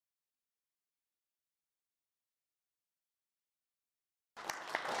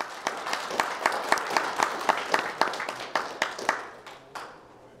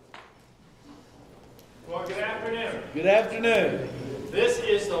Good afternoon. This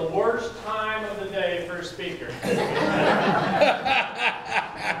is the worst time of the day for a speaker.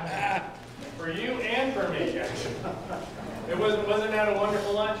 For you and for me, actually. Wasn't that a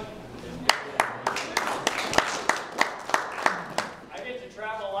wonderful lunch? I get to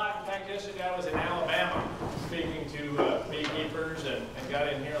travel a lot. In fact, yesterday I was in Alabama speaking to beekeepers and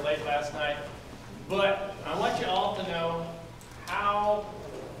got in here late last night. But I want you all to know how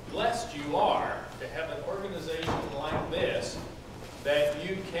blessed you are to have an organization like this, that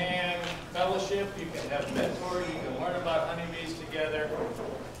you can fellowship, you can have mentors, you can learn about honeybees together.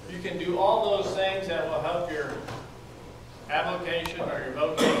 You can do all those things that will help your avocation or your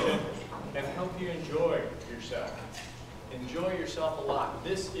vocation and help you enjoy yourself. Enjoy yourself a lot.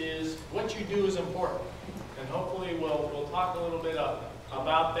 This is, what you do is important. And hopefully we'll talk a little bit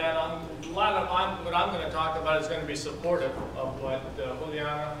about that. What I'm going to talk about is going to be supportive of what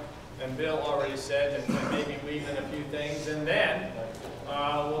Juliana and Bill already said, and maybe weave in a few things. And then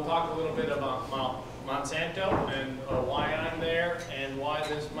we'll talk a little bit about Monsanto and why I'm there and why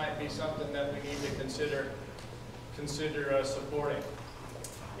this might be something that we need to consider supporting.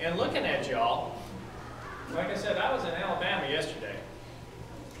 And looking at y'all, like I said, I was in Alabama yesterday,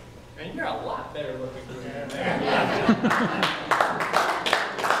 and you're a lot better looking than you are now.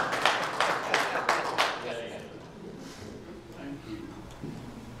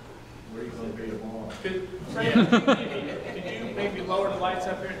 Where are you going to be tomorrow? Could you maybe lower the lights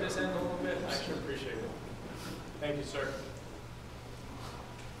up here at this end a little bit? I sure appreciate it. Thank you, sir.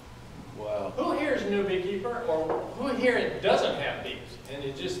 Wow. Who here is a new beekeeper, or who here doesn't have bees and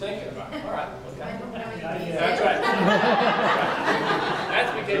is just thinking about it? All right. Okay. That's right.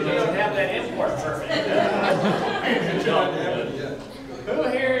 That's because you don't have that import permit. Who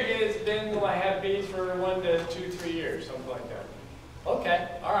here has been have bees for 1 to 2, 3 years, something like that?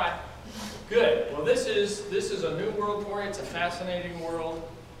 Okay. All right. Good. Well, this is a new world for you. It's a fascinating world.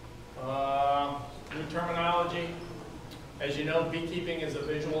 New terminology. As you know, beekeeping is a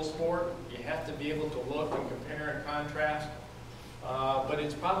visual sport. You have to be able to look and compare and contrast. But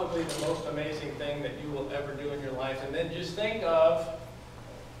it's probably the most amazing thing that you will ever do in your life. And then just think of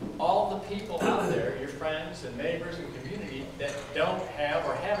all the people out there, your friends and neighbors and community, that don't have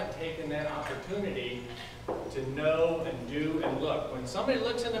or haven't taken that opportunity to know and do and look. When somebody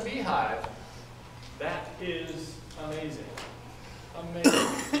looks in a beehive, that is amazing.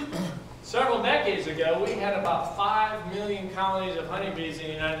 Amazing. Several decades ago, we had about 5 million colonies of honeybees in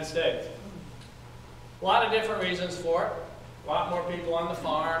the United States. A lot of different reasons for it. A lot more people on the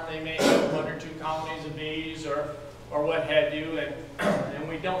farm. They may have 1 or 2 colonies of bees or what have you. And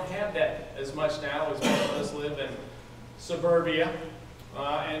we don't have that as much now, as most of us live in suburbia.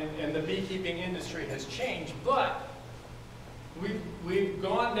 And the beekeeping industry has changed. But we've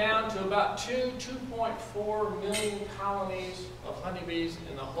gone down to about 2.4 million colonies of honeybees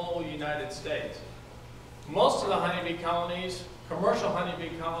in the whole United States. Most of the honeybee colonies, commercial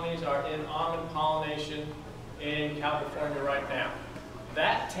honeybee colonies, are in almond pollination in California right now.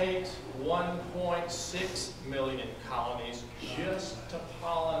 That takes 1.6 million colonies just to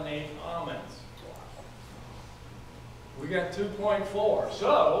pollinate almonds. We got 2.4.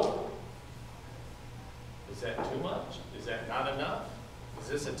 So, is that too much? Is that not enough? Is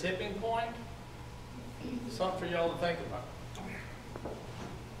this a tipping point? Something for y'all to think about.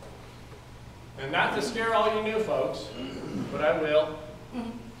 And not to scare all you new folks, but I will.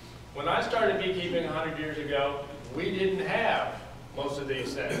 When I started beekeeping 100 years ago, we didn't have most of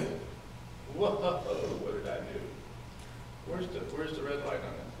these things. Whoa, what did I do? Where's the red light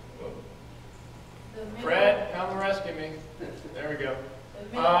on that? Whoa. Fred, come and rescue me. There we go.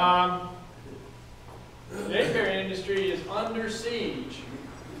 The apiary industry is under siege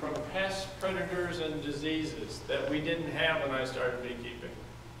from pests, predators, and diseases that we didn't have when I started beekeeping.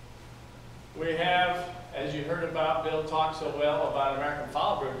 We have, as you heard about, Bill talked so well about American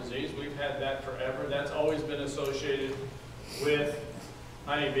foulbrood disease. We've had that forever. That's always been associated with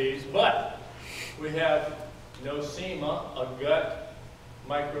honeybees. But we have Nosema, a gut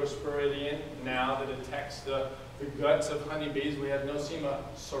microsporidian now that attacks the guts of honeybees. We have Nosema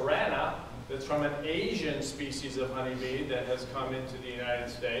cerana, that's from an Asian species of honeybee that has come into the United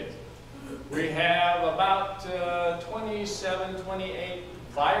States. We have about 27, 28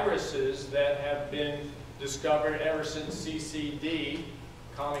 viruses that have been discovered ever since CCD,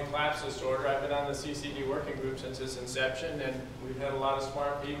 colony collapse disorder. I've been on the CCD working group since its inception, and we've had a lot of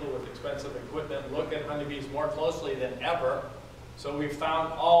smart people with expensive equipment look at honeybees more closely than ever. So we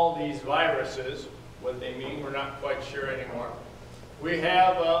found all these viruses. What they mean, we're not quite sure anymore. We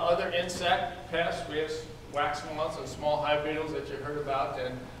have other insect pests. We have wax moths and small hive beetles that you heard about,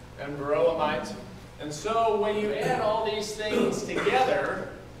 and Varroa mites. And so when you add all these things together,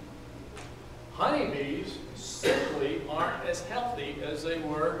 honeybees simply aren't as healthy as they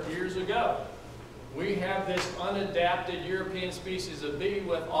were years ago. We have this unadapted European species of bee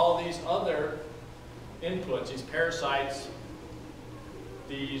with all these other inputs, these parasites,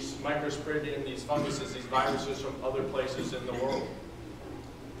 these microsporidium, these funguses, these viruses from other places in the world.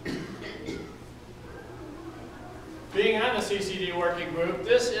 Being on the CCD working group,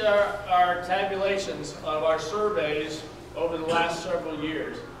 this are our tabulations of our surveys over the last several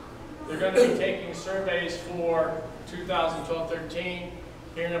years. They're going to be taking surveys for 2012-13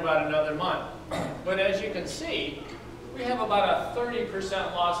 here in about another month. But as you can see, we have about a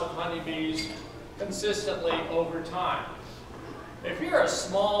 30% loss of honeybees consistently over time. If you're a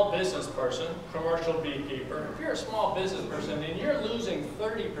small business person, commercial beekeeper, if you're a small business person and you're losing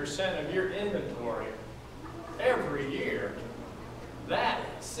 30% of your inventory every year, that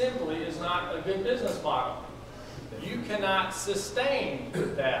simply is not a good business model. You cannot sustain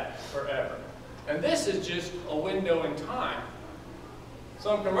that forever. And this is just a window in time.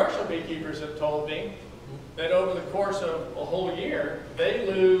 Some commercial beekeepers have told me that over the course of a whole year, they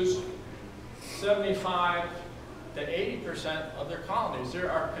lose 75 to 80% of their colonies. They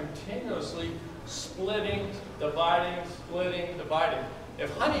are continuously splitting, dividing, splitting, dividing.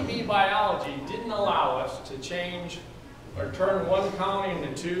 If honeybee biology didn't allow us to change or turn one colony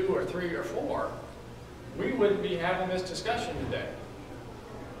into 2 or 3 or 4, we wouldn't be having this discussion today.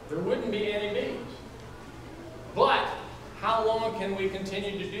 There wouldn't be any bees. But how long can we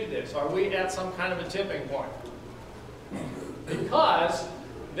continue to do this? Are we at some kind of a tipping point? Because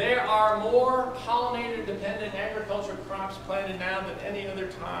there are more pollinator-dependent agriculture crops planted now than any other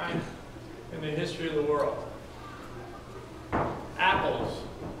time in the history of the world. Apples,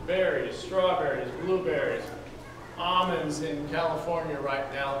 berries, strawberries, blueberries, almonds in California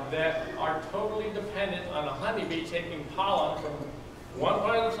right now that are totally dependent on a honeybee taking pollen from one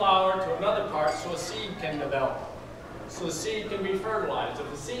part of the flower to another part so a seed can develop. So the seed can be fertilized. If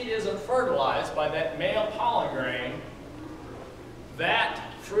the seed isn't fertilized by that male pollen grain, that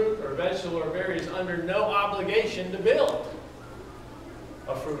fruit or vegetable or berry is under no obligation to build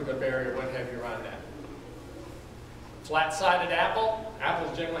a fruit, a berry, or what have you around that. Flat-sided apple,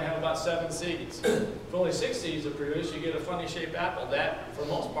 apples generally have about 7 seeds. If only 6 seeds are produced, you get a funny shaped apple. That, for the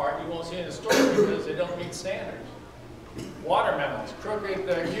most part, you won't see in the store because they don't meet standards. Watermelons, crooked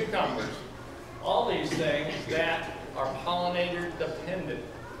cucumbers, all these things that are pollinator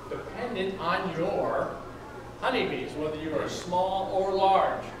dependent on your honeybees, whether you are small or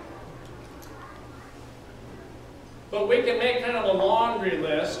large. But we can make kind of a laundry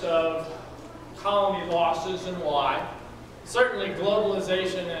list of colony losses and why. Certainly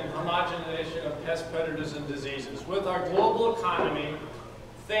globalization and homogenization of pest predators and diseases. With our global economy,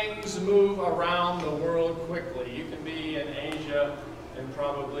 things move around the world quickly. You can be in Asia in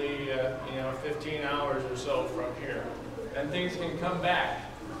probably 15 hours or so from here. And things can come back.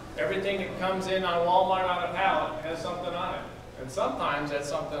 Everything that comes in on Walmart on a pallet has something on it. And sometimes that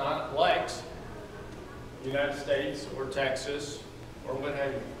something on it likes the United States or Texas or what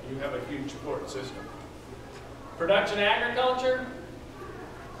have you. You have a huge port system. Production agriculture,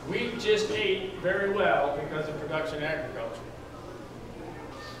 we just ate very well because of production agriculture.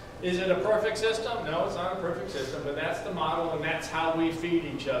 Is it a perfect system? No, it's not a perfect system, but that's the model and that's how we feed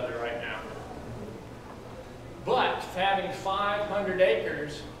each other right now. But having 500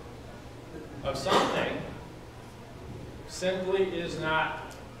 acres of something simply is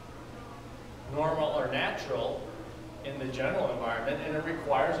not normal or natural in the general environment, and it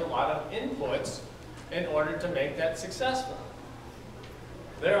requires a lot of inputs in order to make that successful.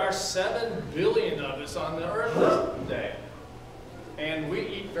 There are 7 billion of us on the earth today, and we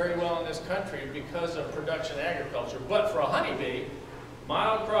eat very well in this country because of production agriculture. But for a honeybee,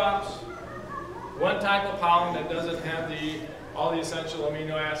 monocrops, one type of pollen that doesn't have all the essential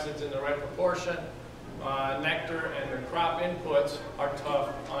amino acids in the right proportion, nectar, and the crop inputs are tough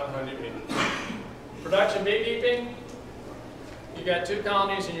on honeybee. Production beekeeping, you got 2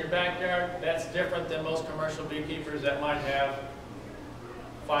 colonies in your backyard. That's different than most commercial beekeepers that might have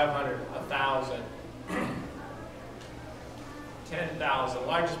 500, 1,000, 10,000.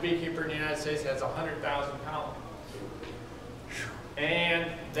 Largest beekeeper in the United States has 100,000 colonies. And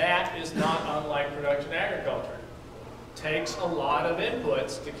that is not unlike production agriculture. Takes a lot of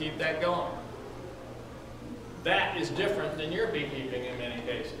inputs to keep that going. That is different than your beekeeping in many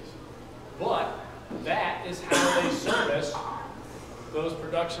cases. But that is how they service those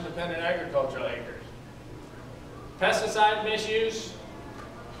production-dependent agricultural acres. Pesticide misuse,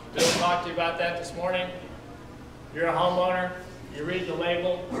 Bill talked to you about that this morning. You're a homeowner, you read the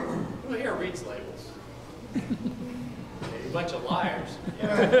label. Who here reads labels? You're a bunch of liars.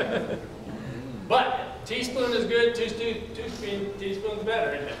 But teaspoon is good, two teaspoons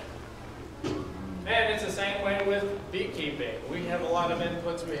better, isn't it? And it's the same way with beekeeping. We have a lot of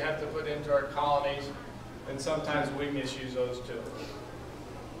inputs we have to put into our colonies, and sometimes we misuse those too.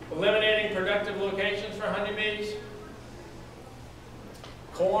 Eliminating productive locations for honeybees.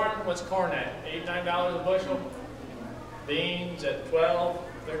 Corn, what's corn at? $8, $9 a bushel. Beans at 12,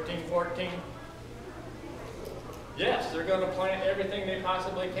 13, 14. Yes, they're going to plant everything they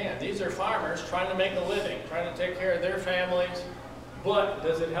possibly can. These are farmers trying to make a living, trying to take care of their families. But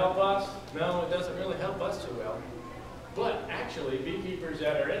does it help us? No, it doesn't really help us too well. But actually, beekeepers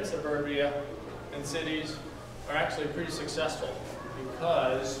that are in suburbia and cities are actually pretty successful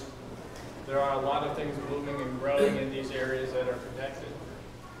because there are a lot of things blooming and growing in these areas that are protected.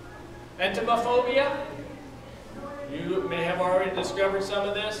 Entomophobia. You may have already discovered some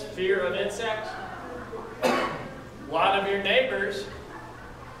of this. Fear of insects. A lot of your neighbors,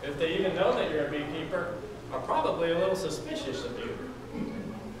 if they even know that you're a beekeeper, are probably a little suspicious of you.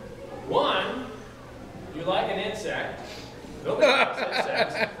 One, you like an insect. Nobody likes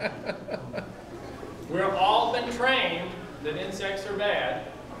insects. We've all been trained that insects are bad,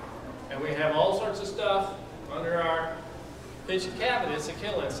 and we have all sorts of stuff under our kitchen cabinets to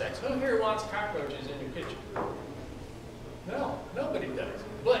kill insects. Who here wants cockroaches in your kitchen? No, nobody does.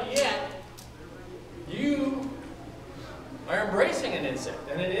 But yet, you are embracing an insect,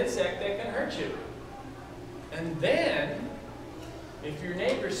 and an insect that can hurt you. And then, if your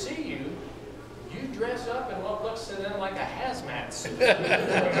neighbors see you, you dress up in what looks to them like a hazmat suit.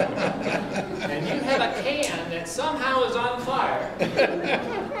 And you have a can that somehow is on fire.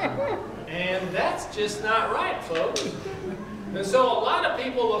 And that's just not right, folks. And so a lot of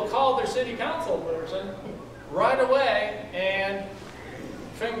people will call their city council person right away and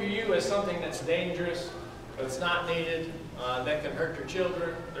finger you as something that's dangerous, that's not needed, that can hurt your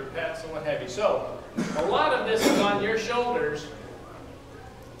children, their pets, and what have you. So a lot of this is on your shoulders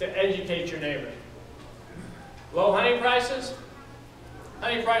to educate your neighbor. Low honey prices.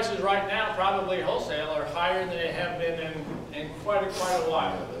 Honey prices right now, probably wholesale, are higher than they have been in quite a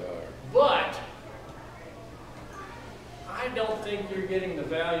while. But I don't think you're getting the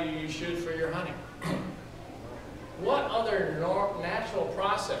value you should for your honey. What other natural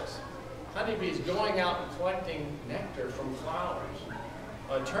process? Honeybees going out and collecting nectar from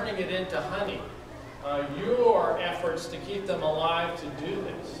flowers, turning it into honey. Your efforts to keep them alive to do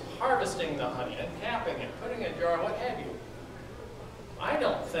this, harvesting the honey, uncapping it, putting it in a jar, what have you. I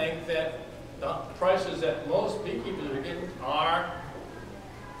don't think that the prices that most beekeepers are getting are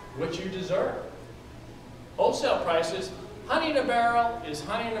what you deserve. Wholesale prices, honey in a barrel is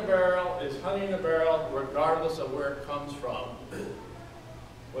honey in a barrel is honey in a barrel, regardless of where it comes from.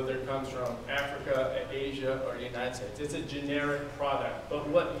 Whether it comes from Africa, Asia, or the United States. It's a generic product. But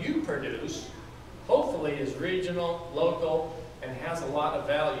what you produce, hopefully, is regional, local, and has a lot of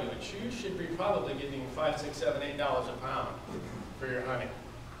value. And you should be probably getting $5, $6, $7, $8 a pound for your honey.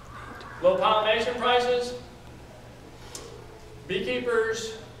 Low pollination prices.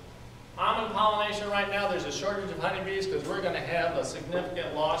 Beekeepers, almond pollination right now, there's a shortage of honeybees because we're going to have a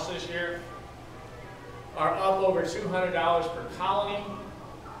significant loss this year. Are up over $200 per colony.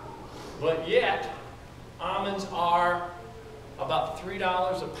 But yet, almonds are about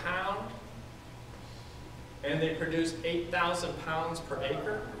 $3 a pound, and they produce 8,000 pounds per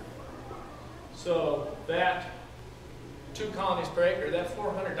acre. So that 2 colonies per acre, that's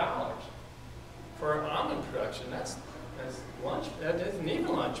 $400 for almond production. That's lunch. That isn't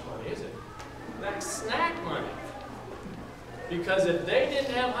even lunch money, is it? That's snack money. Because if they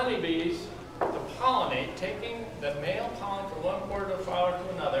didn't have honeybees to pollinate, taking the male pollen from one quarter of the flower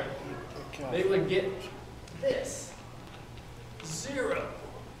to another, they would get this, 0.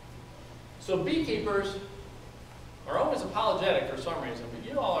 So beekeepers are always apologetic for some reason, but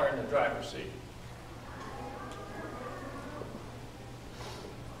you all are in the driver's seat.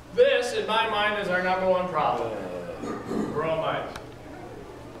 This, in my mind, is our #1 problem. Varroa mites.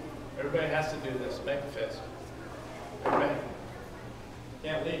 Everybody has to do this. Make a fist. Everybody.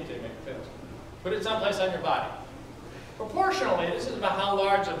 Can't leave till you make a fist. Put it someplace on your body. Proportionally, this is about how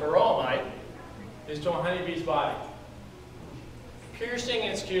large a Varroa mite is to a honeybee's body. Piercing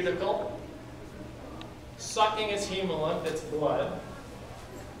its cuticle, sucking its hemolymph, its blood,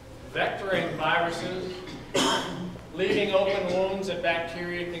 vectoring viruses, leaving open wounds that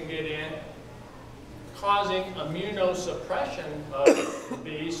bacteria can get in, causing immunosuppression of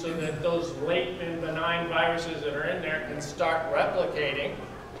bees so that those latent benign viruses that are in there can start replicating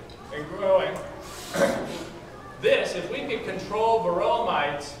and growing. This, if we could control Varroa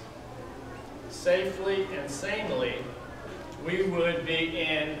mites safely and sanely, we would be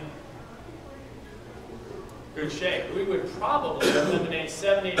in good shape. We would probably eliminate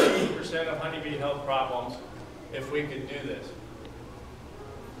 70 to 80% of honeybee health problems if we could do this.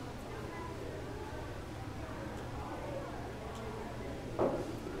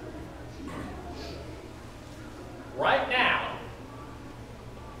 Right now,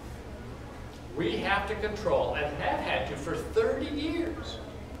 we have to control, and have had to for 30 years.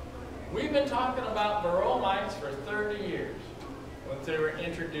 We've been talking about Varroa mites for 30 years, when they were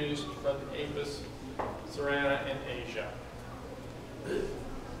introduced from Apis cerana in Asia.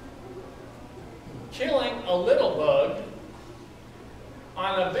 Killing a little bug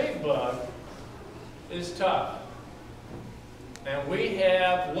on a big bug is tough. And we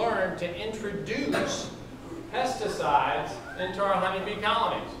have learned to introduce pesticides into our honeybee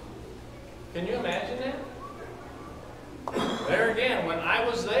colonies. Can you imagine that? There again, when I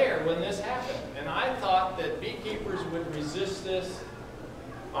was there when this happened, and I thought that beekeepers would resist this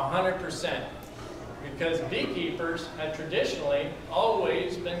 100%, because beekeepers had traditionally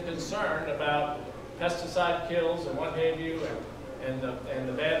always been concerned about pesticide kills and what have you, and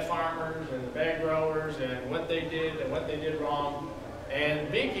the bad farmers and the bad growers and what they did wrong. And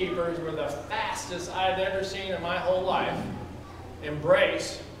beekeepers were the fastest I'd ever seen in my whole life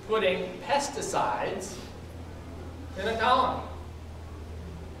embrace putting pesticides in a colony.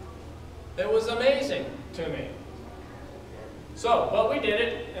 It was amazing to me. So, but we did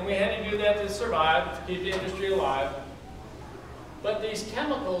it, and we had to do that to survive, to keep the industry alive. But these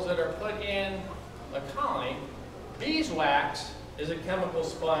chemicals that are put in a colony, beeswax is a chemical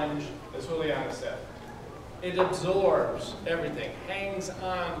sponge, as Juliana said. It absorbs everything, hangs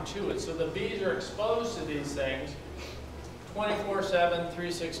on to it. So the bees are exposed to these things 24/7,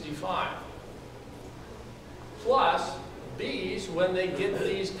 365. Plus, bees, when they get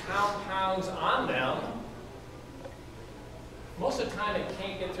these compounds on them, most of the time they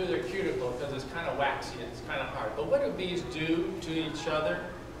can't get through their cuticle because it's kind of waxy and it's kind of hard. But what do bees do to each other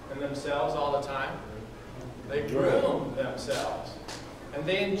and themselves all the time? They groom themselves. And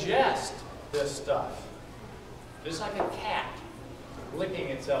they ingest this stuff. Just like a cat licking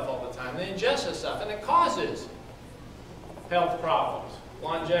itself all the time. They ingest this stuff, and it causes health problems,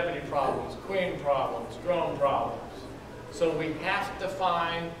 longevity problems, queen problems, drone problems. So we have to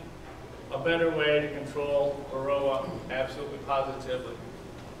find a better way to control Varroa, absolutely positively.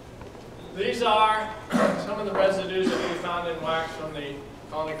 These are some of the residues that we found in wax from the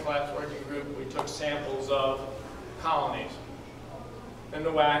colony collapse working group. We took samples of colonies and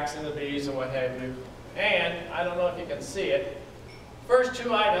the wax and the bees and what have you. And I don't know if you can see it. First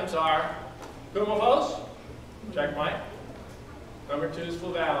two items are Cumulose, check mite. Number 2 is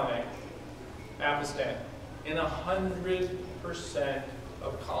fluvalinate, Apistan, in 100%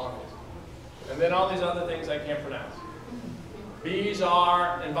 of colonies. And then all these other things I can't pronounce. Bees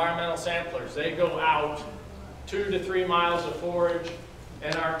are environmental samplers. They go out 2 to 3 miles of forage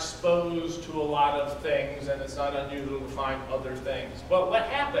and are exposed to a lot of things, and it's not unusual to find other things. But what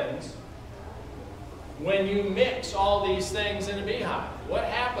happens when you mix all these things in a beehive? What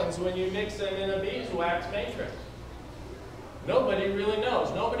happens when you mix them in a beeswax matrix? Nobody really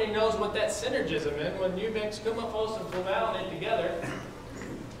knows. Nobody knows what that synergism is. When you mix Cumulose and fluvalinate together,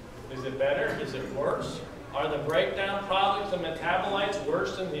 is it better? Is it worse? Are the breakdown products, the metabolites,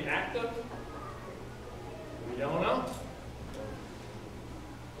 worse than the active? We don't know.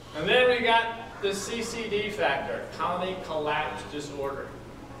 And then we got the CCD factor, colony collapse disorder.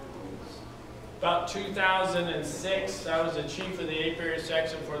 About 2006, I was the chief of the Apiaries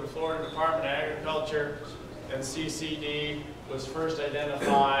section for the Florida Department of Agriculture, and CCD was first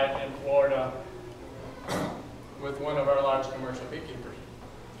identified in Florida with one of our large commercial beekeepers.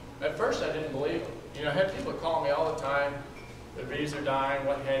 At first, I didn't believe it. You know, I had people call me all the time, the bees are dying,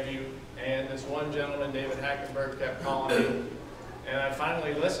 what have you, and this one gentleman, David Hackenberg, kept calling me, and I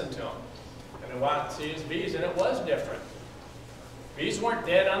finally listened to him. And I wanted to see his bees, and it was different. Bees weren't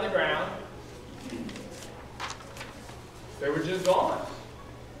dead on the ground. They were just gone.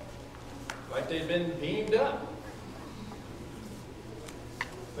 Like they'd been beamed up.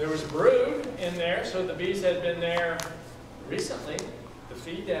 There was brood in there, so the bees had been there recently to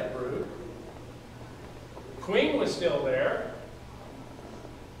feed that brood. Queen was still there,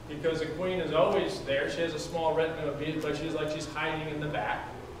 because the queen is always there. She has a small retinue of bees, but she's like she's hiding in the back.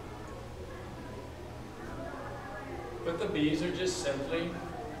 But the bees are just simply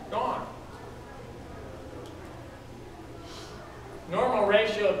gone. Normal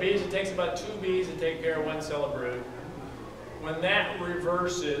ratio of bees, it takes about 2 bees to take care of 1 cell of brood. When that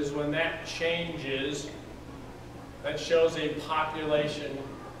reverses, when that changes, that shows a population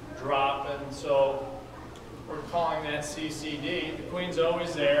drop, and so we're calling that CCD. The queen's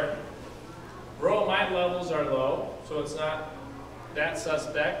always there. Varroa mite levels are low, so it's not that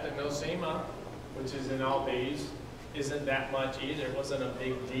suspect. And Nosema, which is in all bees, isn't that much either. It wasn't a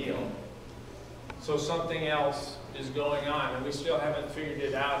big deal. So something else is going on, and we still haven't figured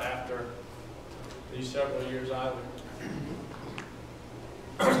it out after these several years either.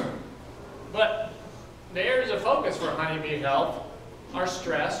 But the areas of focus for honeybee health are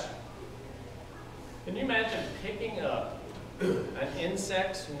stress. Can you imagine picking up an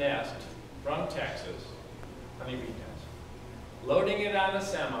insect's nest from Texas, honeybee nest, loading it on a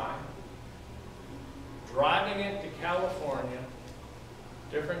semi, driving it to California,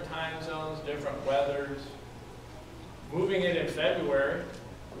 different time zones, different weathers, moving it in February.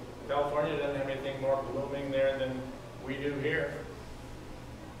 California doesn't have anything more blooming there than we do here.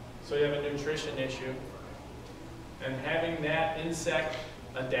 So you have a nutrition issue. And having that insect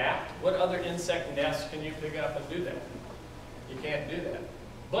adapt, what other insect nests can you pick up and do that? You can't do that.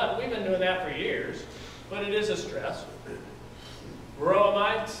 But we've been doing that for years, but it is a stress. Varroa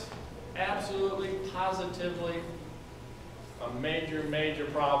mites, absolutely, positively, a major, major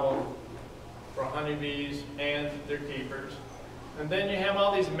problem for honeybees and their keepers. And then you have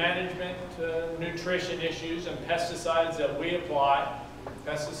all these management, nutrition issues and pesticides that we apply,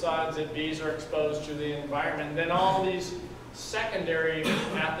 pesticides that bees are exposed to the environment, and then all these secondary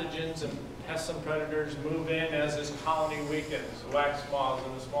pathogens and pests and predators move in as this colony weakens, the wax moths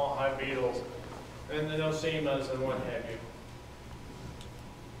and the small hive beetles, and the nosemas and what have you.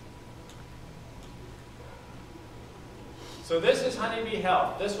 So this is honeybee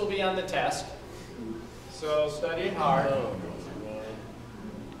health. This will be on the test. So study it hard.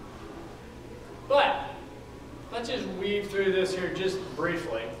 But let's just weave through this here just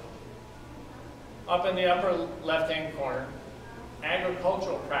briefly. Up in the upper left-hand corner,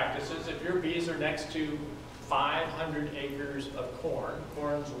 agricultural practices. If your bees are next to 500 acres of corn,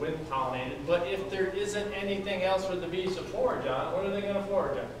 corn's wind pollinated, but if there isn't anything else for the bees to forage on, what are they going to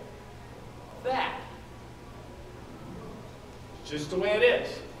forage on? That. Just the way it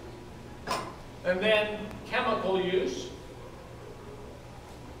is. And then chemical use.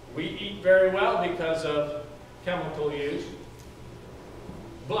 We eat very well because of chemical use,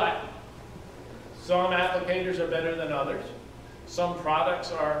 but some applicators are better than others. Some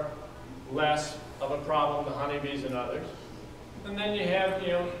products are less of a problem to honeybees than others. And then you have,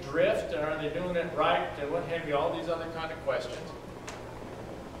 drift, and are they doing it right, and what have you, all these other kind of questions.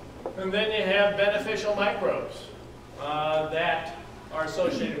 And then you have beneficial microbes that are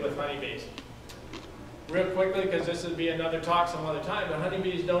associated with honeybees. Real quickly, because this would be another talk some other time, but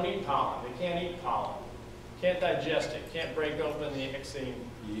honeybees don't eat pollen. They can't eat pollen. Can't digest it. Can't break open the ixine,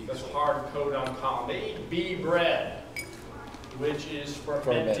 this hard coat on pollen. They eat bee bread, which is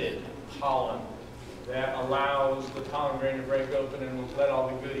fermented pollen that allows the pollen grain to break open and let all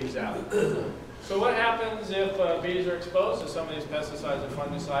the goodies out. So what happens if bees are exposed to some of these pesticides and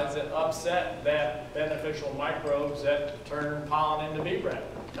fungicides that upset that beneficial microbes that turn pollen into bee bread?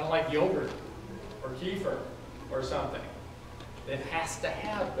 Kind of like yogurt or kefir or something. It has to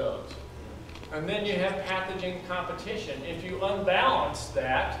have those. And then you have pathogen competition. If you unbalance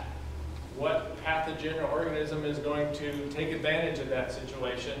that, what pathogen or organism is going to take advantage of that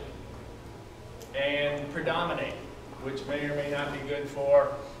situation and predominate, which may or may not be good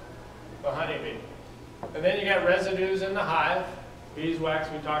for the honeybee. And then you got residues in the hive, beeswax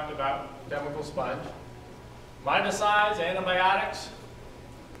we talked about, chemical sponge, miticides, antibiotics.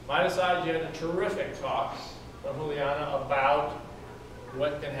 Miticides, you had a terrific talk from Juliana about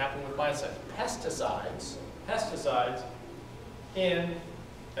what can happen with miticides. Pesticides in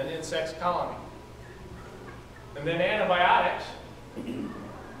an insect's colony. And then antibiotics,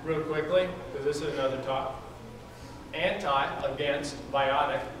 real quickly, because this is another talk. Anti against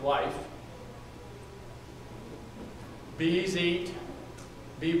biotic life. Bees eat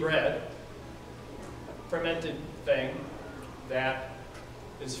bee bread, fermented thing that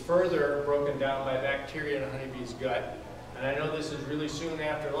is further broken down by bacteria in a honeybee's gut. And I know this is really soon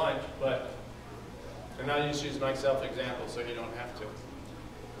after lunch, and I'll just use myself example so you don't have to.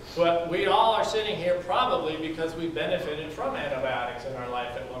 But we all are sitting here probably because we benefited from antibiotics in our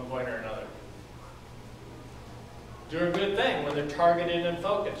life at one point or another. Do a good thing when they're targeted and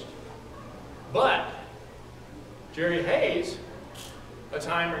focused. But Jerry Hayes, a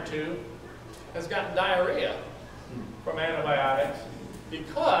time or two, has gotten diarrhea from antibiotics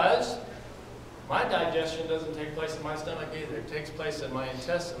because my digestion doesn't take place in my stomach either. It takes place in my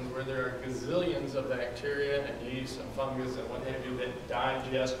intestines where there are gazillions of bacteria and yeast and fungus and what have you that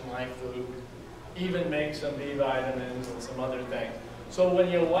digest my food, even make some B vitamins and some other things. So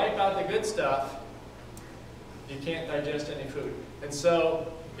when you wipe out the good stuff, you can't digest any food. And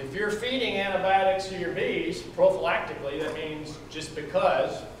so if you're feeding antibiotics to your bees prophylactically, that means just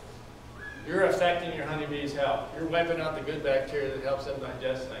because, you're affecting your honeybee's health. You're wiping out the good bacteria that helps them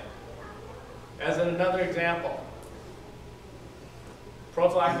digest things. As another example,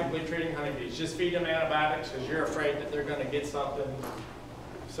 prophylactically treating honeybees. Just feed them antibiotics because you're afraid that they're going to get something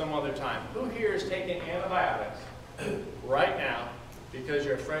some other time. Who here is taking antibiotics right now because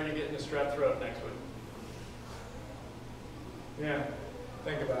you're afraid of getting the strep throat next week? Yeah,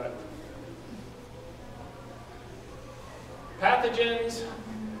 think about it. Pathogens,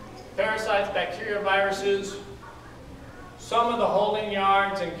 parasites, bacteria, viruses. Some of the holding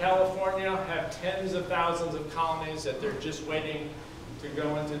yards in California have tens of thousands of colonies that they're just waiting to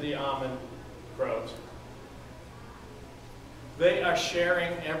go into the almond groves. They are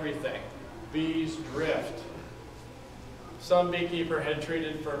sharing everything. Bees drift. Some beekeeper had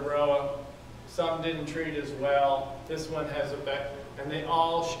treated for Varroa, some didn't treat as well. This one has effect, and they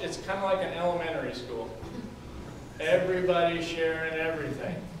all, it's kind of like an elementary school. Everybody's sharing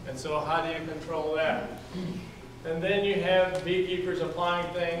everything. And so how do you control that? And then you have beekeepers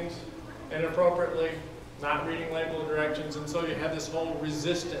applying things inappropriately, not reading label directions, and so you have this whole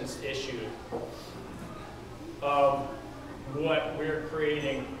resistance issue of what we're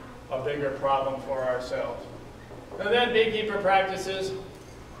creating a bigger problem for ourselves. And then beekeeper practices.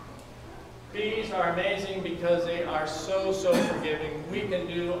 Bees are amazing because they are so forgiving. We can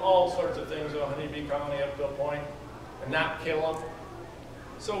do all sorts of things with a honeybee colony up to a point and not kill them.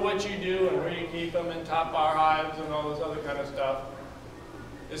 So what you do and where you keep them in top bar hives and all this other kind of stuff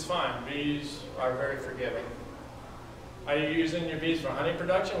is fine. Bees are very forgiving. Are you using your bees for honey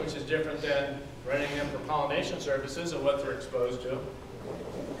production, which is different than renting them for pollination services and what they're exposed to?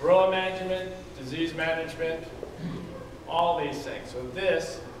 Varroa management, disease management, all these things. So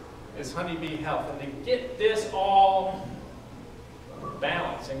this is honeybee health. And to get this all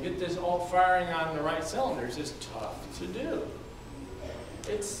balanced and get this all firing on the right cylinders is tough to do.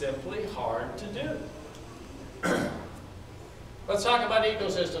 It's simply hard to do. Let's talk about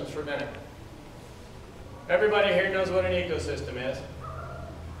ecosystems for a minute. Everybody here knows what an ecosystem is.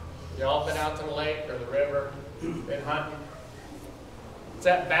 You all been out to the lake or the river, been hunting. It's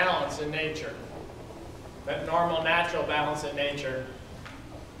that balance in nature, that normal, natural balance in nature,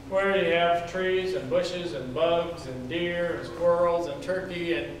 where you have trees and bushes and bugs and deer and squirrels and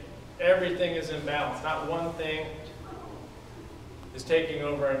turkey, and everything is in balance. Not one thing is taking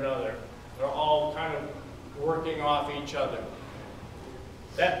over another. They're all kind of working off each other.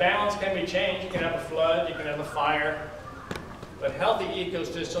 That balance can be changed. You can have a flood, you can have a fire, but healthy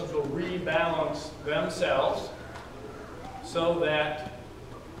ecosystems will rebalance themselves so that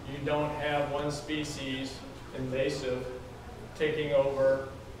you don't have one species, invasive, taking over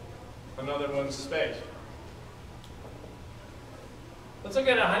another one's space. Let's look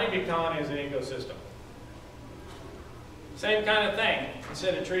at a honeybee colony as an ecosystem. Same kind of thing.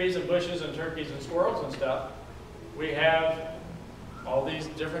 Instead of trees and bushes and turkeys and squirrels and stuff, we have all these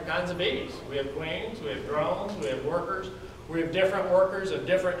different kinds of bees. We have queens, we have drones, we have workers. We have different workers of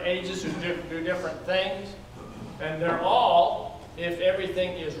different ages who do different things. And they're all, if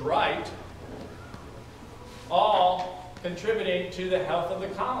everything is right, all contributing to the health of the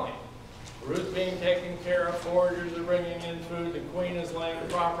colony. Brood's being taken care of, foragers are bringing in food, the queen is laying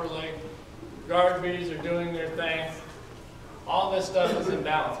properly, guard bees are doing their thing. All this stuff is in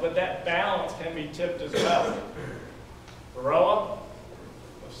balance, but that balance can be tipped as well. Varroa,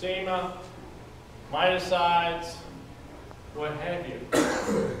 Leucema, miticides, what have you.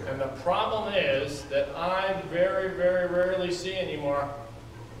 And the problem is that I very rarely see anymore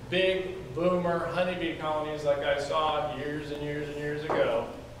big boomer honeybee colonies like I saw years and years ago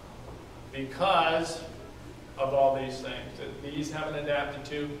because of all these things that bees haven't adapted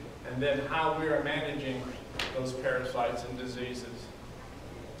to, and then how we are managing those parasites and diseases.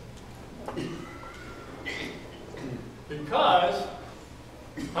 Because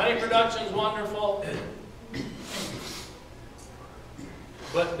honey production is wonderful,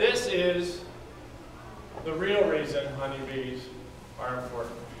 but this is the real reason honeybees are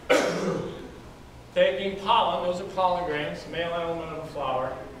important. Taking pollen, those are pollen grains, male element of a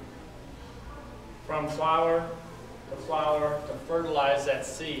flower, from flower to fertilize that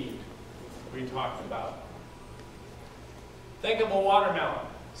seed we talked about. Think of a watermelon,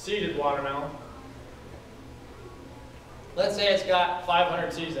 seeded watermelon. Let's say it's got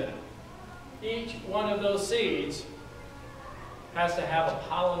 500 seeds in it. Each one of those seeds has to have a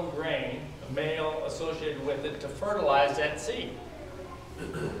pollen grain, a male associated with it, to fertilize that seed.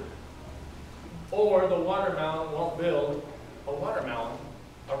 Or the watermelon won't build a watermelon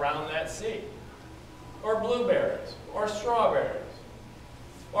around that seed, or blueberries, or strawberries,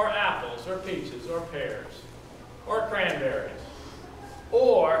 or apples, or peaches, or pears, or cranberries,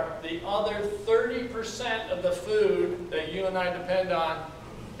 or the other 30% of the food that you and I depend on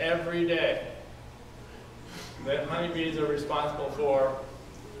every day that honeybees are responsible for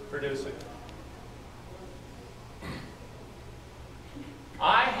producing.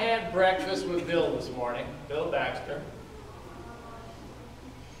 I had breakfast with Bill this morning, Bill Baxter,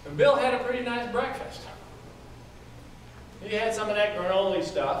 and Bill had a pretty nice breakfast. He had some of that granola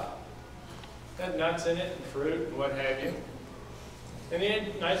stuff, had nuts in it and fruit and what have you. And he had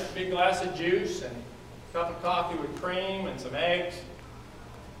a nice big glass of juice and a cup of coffee with cream and some eggs.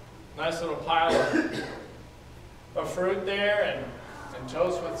 Nice little pile of fruit there and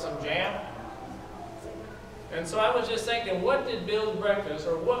toast with some jam. And so I was just thinking, what did Bill's breakfast,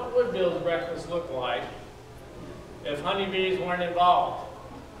 or what would Bill's breakfast look like if honeybees weren't involved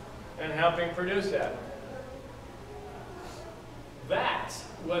in helping produce that? That's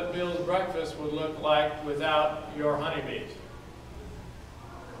what Bill's breakfast would look like without your honeybees.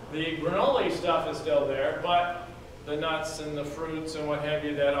 The granola stuff is still there, but the nuts and the fruits and what have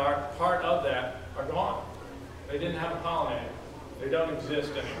you that are part of that are gone. They didn't have a pollinator. They don't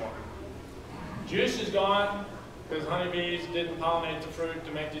exist anymore. Juice is gone because honeybees didn't pollinate the fruit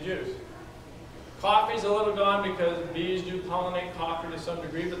to make the juice. Coffee's a little gone because bees do pollinate coffee to some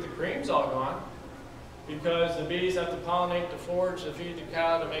degree, but the cream's all gone because the bees have to pollinate the forage to feed the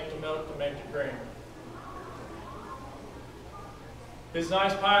cow to make the milk to make the cream. His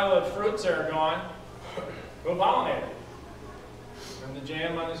nice pile of fruits are gone. Go pollinate it. And the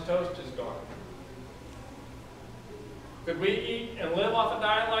jam on his toast is gone. Could we eat and live off a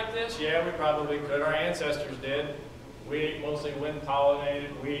diet like this? Yeah, we probably could. Our ancestors did. We ate mostly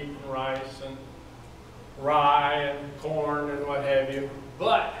wind-pollinated wheat and rice and rye and corn and what have you.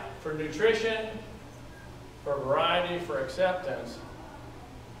 But for nutrition, for variety, for acceptance,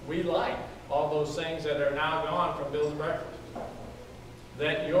 we like all those things that are now gone from Bill's breakfast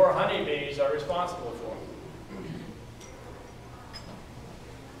that your honeybees are responsible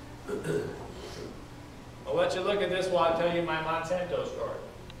for. I'll let you look at this while I tell you my Monsanto story.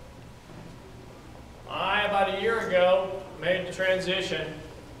 I, about a year ago, made the transition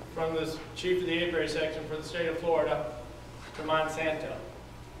from the chief of the Apiary section for the state of Florida to Monsanto.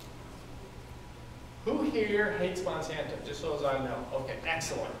 Who here hates Monsanto? Just so as I know. Okay,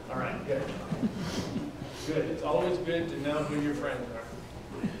 excellent. All right, good. Good. It's always good to know who your friends are.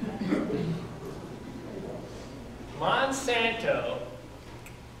 Monsanto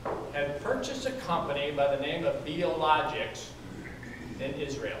had purchased a company by the name of BeeLogics in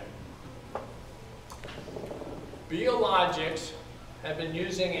Israel. BeeLogics had been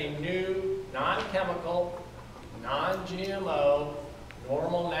using a new non-chemical, non-GMO,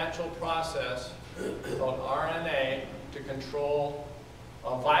 normal natural process called RNA to control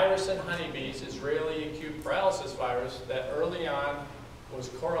a virus in honeybees, Israeli acute paralysis virus, that early on was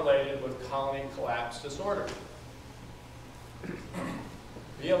correlated with colony collapse disorder.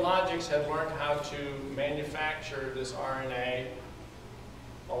 BeeLogics had learned how to manufacture this RNA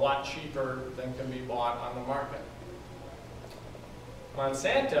a lot cheaper than can be bought on the market.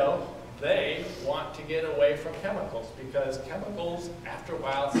 Monsanto, they want to get away from chemicals because chemicals, after a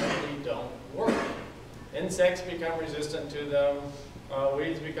while, simply don't work. Insects become resistant to them,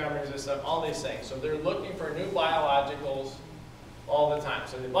 weeds become resistant, all these things. So they're looking for new biologicals all the time.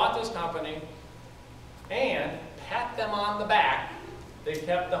 So they bought this company and pat them on the back. They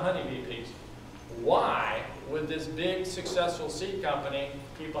kept the honeybee piece. Why would this big successful seed company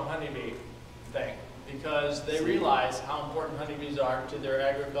keep a honeybee thing? Because they realize how important honeybees are to their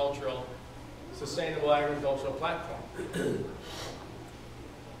agricultural, sustainable agricultural platform.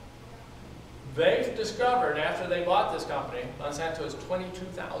 They've discovered after they bought this company, Monsanto has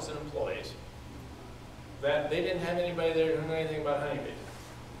 22,000 employees, that they didn't have anybody there who knew anything about honeybees.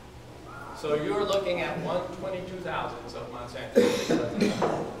 So you're looking at 1/22,000 of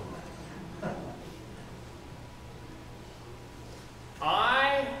Monsanto.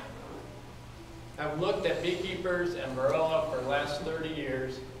 I have looked at beekeepers and Varroa for the last 30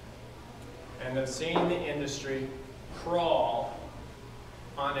 years and have seen the industry crawl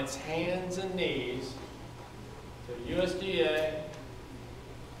on its hands and knees to USDA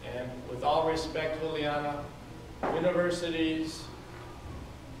and, with all respect, Juliana, universities,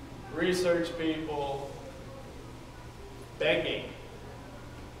 research people, begging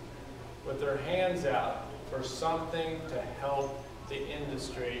with their hands out for something to help the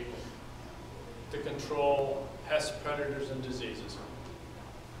industry to control pests, predators, and diseases.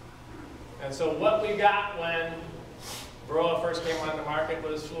 And so what we got when Varroa first came on the market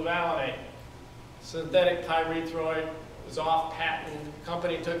was fluvalinate. Synthetic pyrethroid was off patent.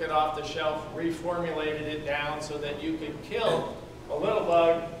 Company took it off the shelf, reformulated it down so that you could kill a little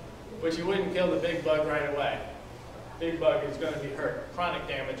bug, but you wouldn't kill the big bug right away. Big bug is going to be hurt, chronic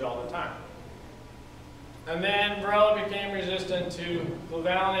damage all the time. And then Varroa became resistant to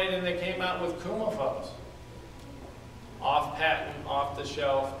fluvalinate, and they came out with Kumafos. Off patent, off the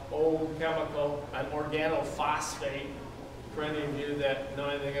shelf, old chemical, an organophosphate. For any of you that know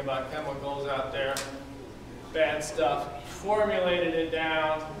anything about chemicals out there, bad stuff. Formulated it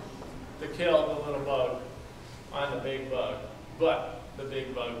down to kill the little bug on the big bug. But the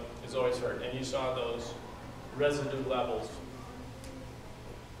big bug is always hurt, and you saw those residue levels.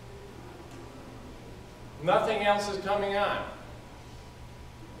 Nothing else is coming on.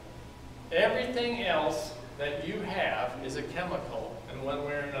 Everything else that you have is a chemical in one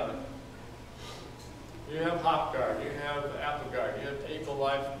way or another. You have HopGuard, you have AppleGuard, you have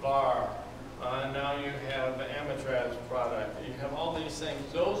Eco-Life Bar, now you have the Amatraz product, you have all these things.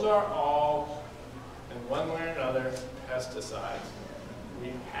 Those are all, in one way or another, pesticides.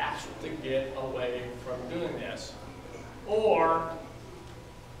 We have to get away from doing this, or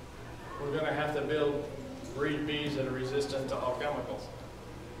we're going to have to breed bees that are resistant to all chemicals.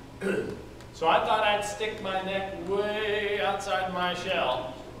 So I thought I'd stick my neck way outside my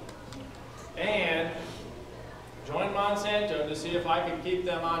shell and join Monsanto to see if I could keep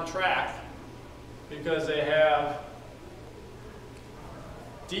them on track, because they have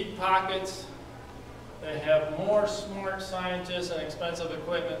deep pockets, they have more smart scientists and expensive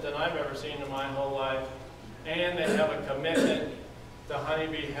equipment than I've ever seen in my whole life, and they have a commitment to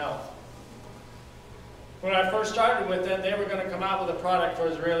honeybee health. When I first started with them, they were going to come out with a product for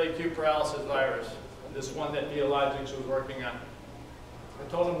Israeli Q paralysis virus, this one that BeeLogics was working on. I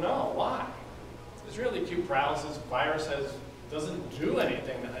told them, no, why? Israeli Q paralysis virus doesn't do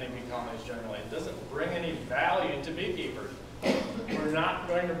anything to honeybee colonies generally. It doesn't bring any value to beekeepers. We're not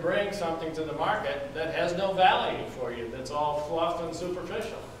going to bring something to the market that has no value for you, that's all fluff and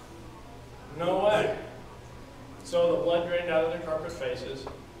superficial. No way. So the blood drained out of their carpet faces,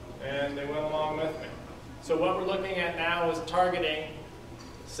 and they went along with me. So what we're looking at now is targeting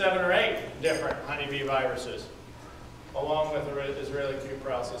 7 or 8 different honeybee viruses, along with the Israeli Q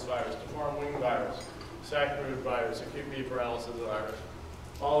paralysis virus, deformed wing virus, sac-root virus, acute bee paralysis virus,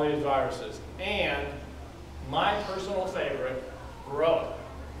 all these viruses. And my personal favorite, Varroa.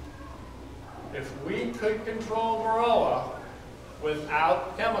 If we could control Varroa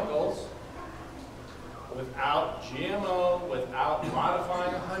without chemicals, without GMO, without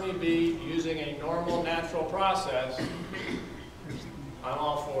modifying a honeybee, using a normal natural process, I'm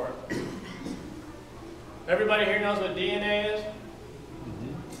all for it. Everybody here knows what DNA is?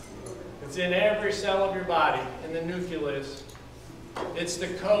 It's in every cell of your body, in the nucleus. It's the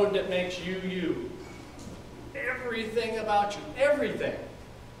code that makes you, you. Everything about you, everything.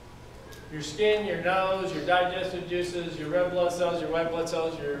 Your skin, your nose, your digestive juices, your red blood cells, your white blood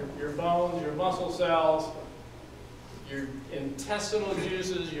cells, your bones, your muscle cells, your intestinal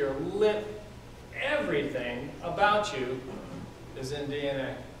juices, your lip, everything about you is in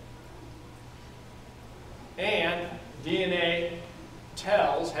DNA. And DNA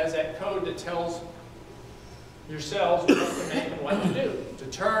has that code that tells your cells what to make and what to do, to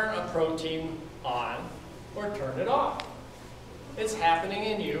turn a protein on or turn it off. It's happening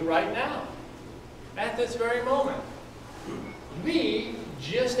in you right now, at this very moment. We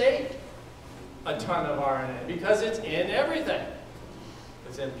just ate a ton of RNA because it's in everything.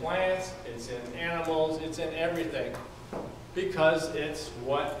 It's in plants, it's in animals, it's in everything, because it's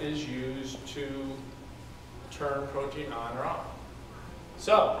what is used to turn protein on or off.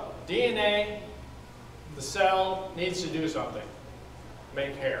 So, DNA, the cell needs to do something,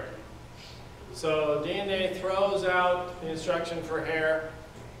 make hair. So DNA throws out the instruction for hair,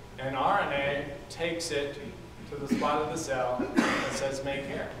 and RNA takes it to the spot of the cell and says make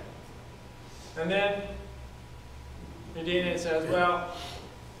hair. And then your DNA says, well,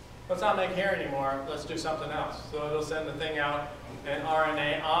 let's not make hair anymore, let's do something else. So it'll send the thing out, and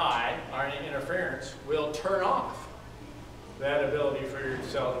RNAi, RNA interference, will turn off that ability for your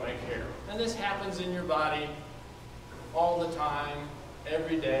cell to make hair. And this happens in your body all the time,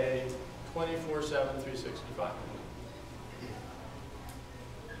 every day, 24/7, 365.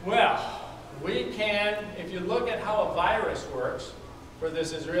 Well, we can, if you look at how a virus works, for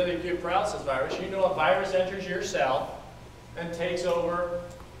this Israeli Q paralysis virus, you know a virus enters your cell and takes over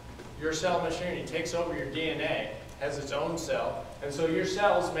your cell machinery, takes over your DNA, has its own cell, and so your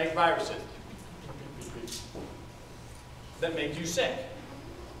cells make viruses that make you sick.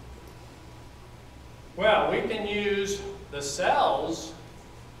 Well, we can use the cell's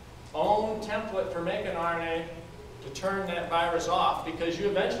own template for making RNA to turn that virus off, because you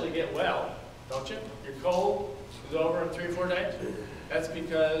eventually get well, don't you? Your cold is over in 3 or 4 days. That's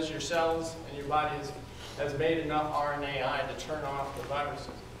because your cells and your body has made enough RNAi to turn off the viruses.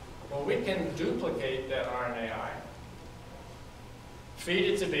 Well, we can duplicate that RNAi,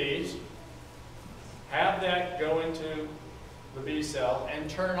 feed it to bees, have that go into the bee cell, and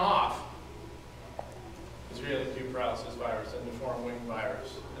turn off Israeli acute paralysis virus and deformed wing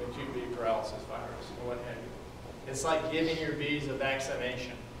virus and acute bee paralysis virus and what have you. It's like giving your bees a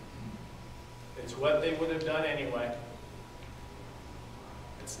vaccination. It's what they would have done anyway.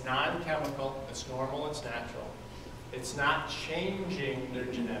 It's non-chemical, it's normal, it's natural. It's not changing their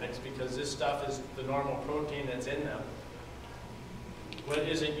genetics, because this stuff is the normal protein that's in them. What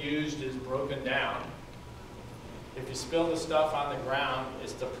isn't used is broken down. If you spill the stuff on the ground,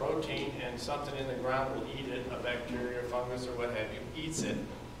 it's the protein, and something in the ground will eat it, a bacteria, a fungus, or what have you, eats it.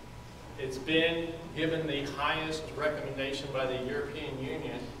 It's been given the highest recommendation by the European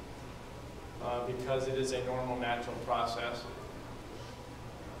Union because it is a normal, natural process.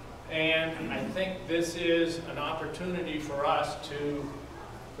 And I think this is an opportunity for us to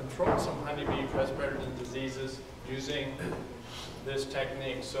control some honeybee pest predators and diseases using this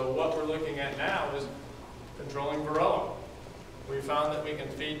technique. So what we're looking at now is controlling Varroa. We found that we can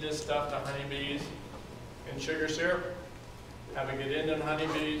feed this stuff to honeybees in sugar syrup, have it get into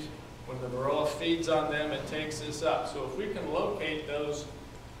honeybees. When the Varroa feeds on them, it takes this up. So if we can locate those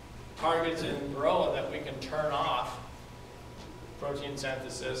targets in Varroa that we can turn off protein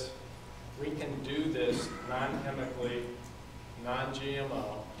synthesis, we can do this non-chemically,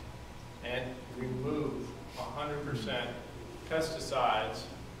 non-GMO, and remove 100% pesticides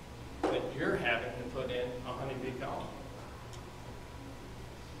that you're having to put in a honeybee colony.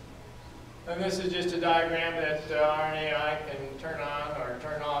 And this is just a diagram that RNAi can turn on or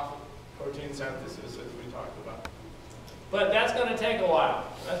turn off protein synthesis, as we talked about. But that's going to take a while.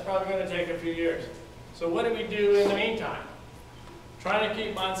 That's probably going to take a few years. So what do we do in the meantime? Trying to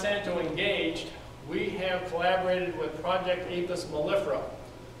keep Monsanto engaged, we have collaborated with Project Apis mellifera,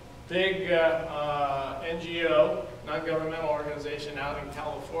 big NGO, non-governmental organization out in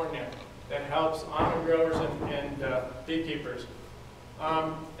California that helps almond growers and beekeepers.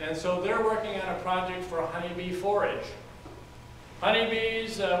 And so they're working on a project for honeybee forage.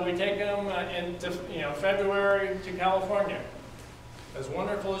 Honeybees, we take them into February to California. As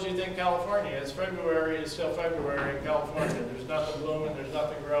wonderful as you think California is, February is still February in California. There's nothing blooming, there's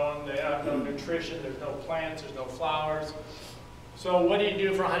nothing growing, they have no nutrition, there's no plants, there's no flowers. So what do you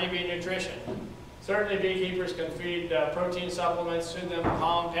do for honeybee nutrition? Certainly beekeepers can feed protein supplements to them,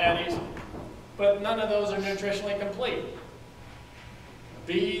 pollen patties, but none of those are nutritionally complete.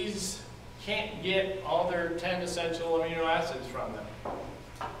 Bees can't get all their 10 essential amino acids from them.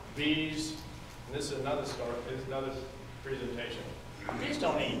 Bees, and this is another story, this is another presentation. Bees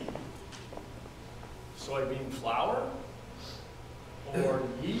don't eat soybean flour or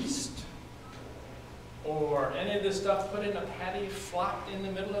yeast or any of this stuff put in a patty flocked in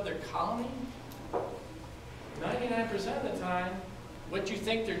the middle of their colony. 99% of the time, what you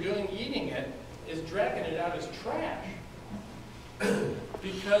think they're doing eating it is dragging it out as trash.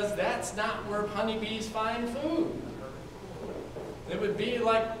 Because that's not where honeybees find food. It would be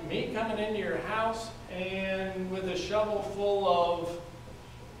like me coming into your house and with a shovel full of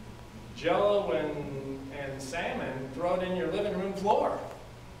Jello and salmon, throw it in your living room floor.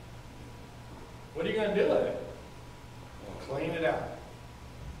 What are you going to do with it? Well, clean it out.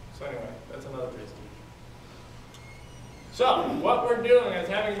 So anyway, that's another presentation. So what we're doing is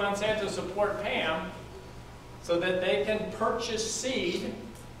having Monsanto support PAM so that they can purchase seed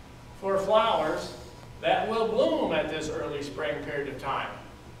for flowers that will bloom at this early spring period of time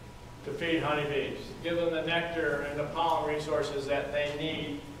to feed honeybees, give them the nectar and the pollen resources that they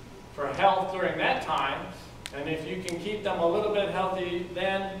need for health during that time. And if you can keep them a little bit healthy,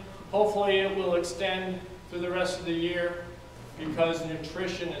 then hopefully it will extend through the rest of the year, because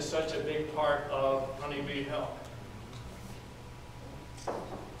nutrition is such a big part of honeybee health.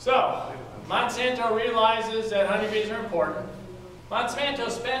 So, Monsanto realizes that honeybees are important. Monsanto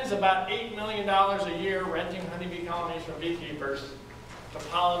spends about $8 million a year renting honeybee colonies from beekeepers to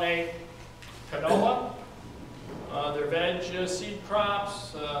pollinate canola, their veg seed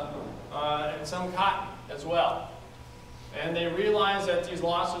crops, and some cotton as well. And they realize that these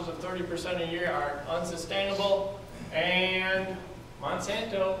losses of 30% a year are unsustainable, and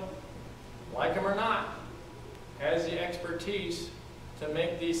Monsanto, like them or not, has the expertise to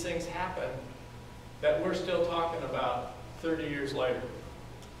make these things happen that we're still talking about 30 years later.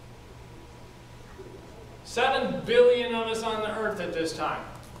 7 billion of us on the earth at this time.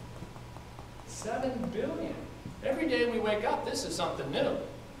 7 billion. Every day we wake up, this is something new.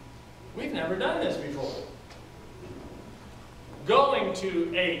 We've never done this before. Going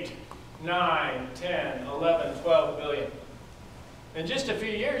to 8, 9, 10, 11, 12 billion. In just a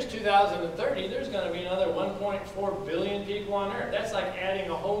few years, 2030, there's going to be another 1.4 billion people on Earth. That's like adding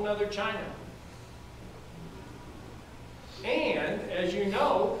a whole nother China. And, as you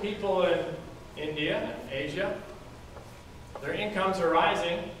know, people in India and Asia, their incomes are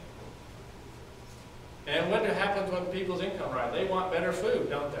rising. And what happens when people's income rises? They want better food,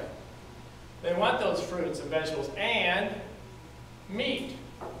 don't they? They want those fruits and vegetables and meat.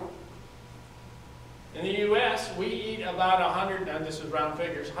 In the U.S., we eat about 100, and this is round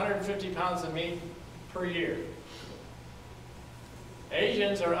figures, 150 pounds of meat per year.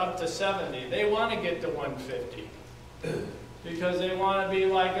 Asians are up to 70. They want to get to 150 because they want to be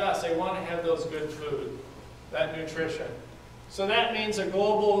like us. They want to have those good food, that nutrition. So that means a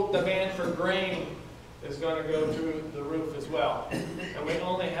global demand for grain is going to go through the roof as well. And we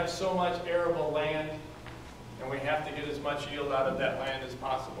only have so much arable land, and we have to get as much yield out of that land as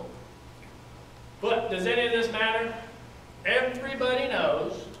possible. But does any of this matter? Everybody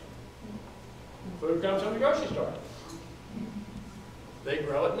knows food comes from the grocery store. They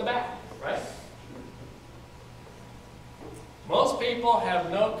grow it in the back, right? Most people have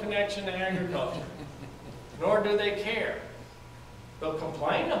no connection to agriculture, nor do they care. They'll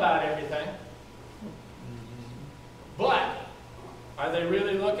complain about everything, but are they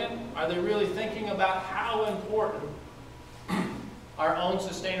really looking? Are they really thinking about how important our own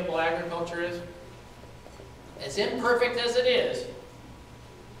sustainable agriculture is? As imperfect as it is,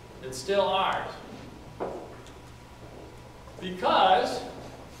 it's still ours. Because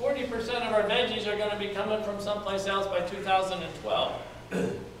 40% of our veggies are going to be coming from someplace else by 2012.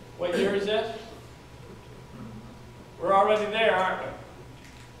 What year is this? We're already there, aren't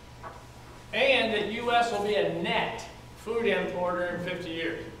we? And the U.S. will be a net food importer in 50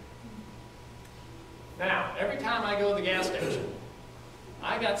 years. Now, every time I go to the gas station,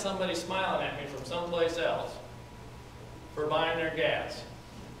 I got somebody smiling at me from someplace else for buying their gas.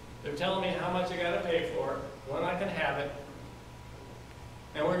 They're telling me how much I got to pay for it, when I can have it,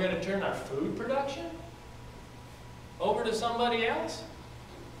 and we're going to turn our food production over to somebody else?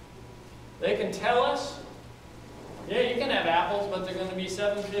 They can tell us, yeah, you can have apples, but they're going to be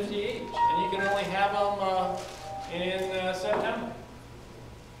 $7.50 each, and you can only have them in September.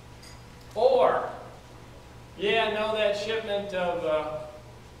 Or, yeah, no, that shipment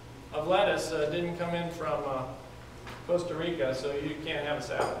of lettuce didn't come in from Costa Rica, so you can't have a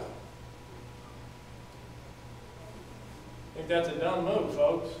salad. I think that's a dumb move,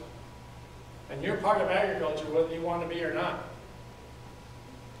 folks. And you're part of agriculture whether you want to be or not.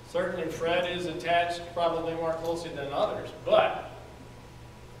 Certainly Fred is attached probably more closely than others, but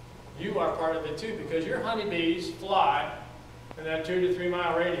you are part of it too, because your honeybees fly in that 2 to 3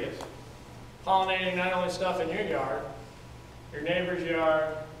 mile radius, pollinating not only stuff in your yard, your neighbor's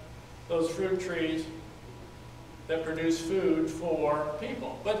yard, those fruit trees that produce food for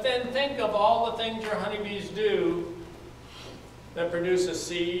people. But then think of all the things your honeybees do that produce a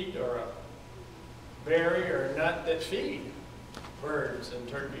seed or a berry or a nut that feed birds and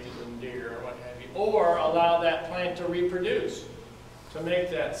turkeys and deer or what have you, or allow that plant to reproduce, to make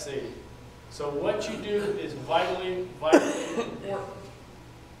that seed. So what you do is vitally, vitally important.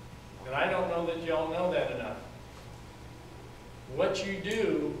 And I don't know that you all know that enough. What you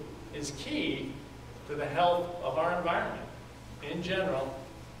do is key to the health of our environment in general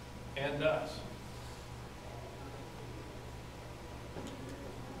and us.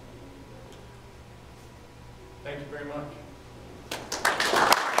 Thank you very much.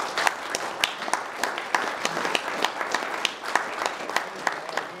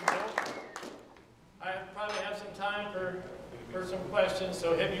 I probably have some time for some questions,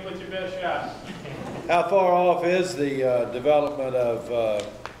 so hit me with your best shot. How far off is the development of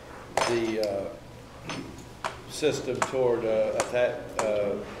the system toward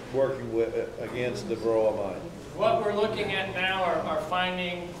working against the Varroa mite? What we're looking at now are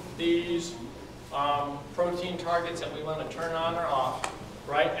finding these protein targets that we want to turn on or off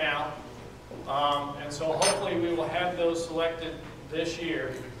right now. And so hopefully we will have those selected this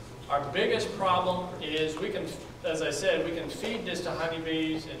year. Our biggest problem is we can, as I said, we can feed this to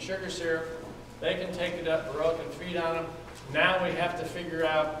honeybees and sugar syrup. They can take it up, Varroa can feed on them. Now we have to figure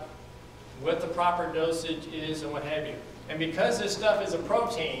out what the proper dosage is and what have you. And because this stuff is a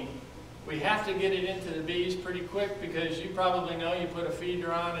protein, we have to get it into the bees pretty quick, because you probably know you put a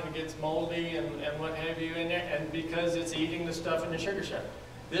feeder on and it gets moldy and what have you in there, and because it's eating the stuff in the sugar syrup.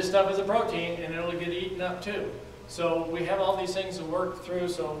 this stuff is a protein and it'll get eaten up too. So we have all these things to work through,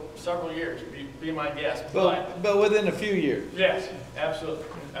 so several years, be my guess. But within a few years. Yes, absolutely,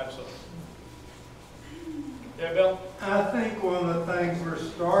 absolutely. Yeah, Bill? I think one of the things we're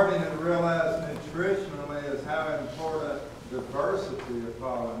starting to realize nutritionally is how important diversity of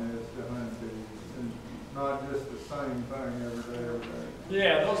pollen is to honeybees, and not just the same thing every day.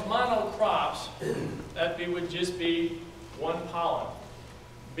 Yeah, those monocrops, that would just be one pollen.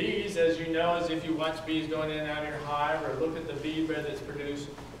 Bees, as you know, as if you watch bees going in and out of your hive or look at the bee bread that's produced,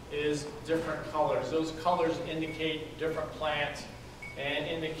 is different colors. Those colors indicate different plants and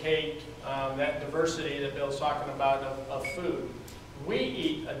indicate that diversity that Bill's talking about of food. We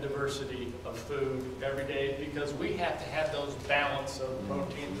eat a diversity of food every day because we have to have those balance of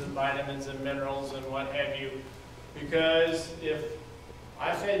proteins and vitamins and minerals and what have you. Because if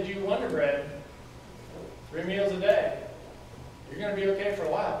I fed you Wonder Bread 3 meals a day, you're going to be okay for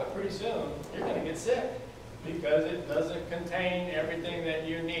a while, but pretty soon you're going to get sick because it doesn't contain everything that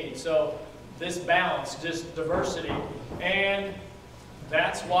you need. So this balance, just diversity, and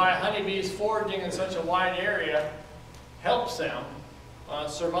that's why honeybees foraging in such a wide area helps them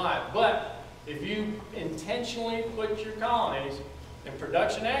survive. But if you intentionally put your colonies in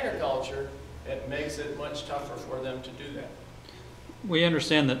production agriculture, it makes it much tougher for them to do that. We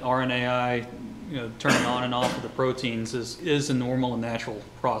understand that RNAi, turning on and off of the proteins is a normal and natural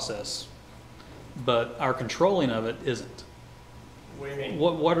process, but our controlling of it isn't. What do you mean?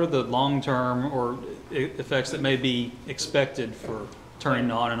 What are the long-term or effects that may be expected for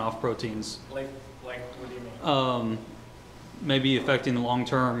turning on and off proteins? Like what do you mean? Maybe affecting the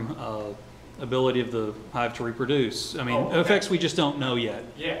long-term ability of the hive to reproduce. I mean, Oh, okay. effects we just don't know yet.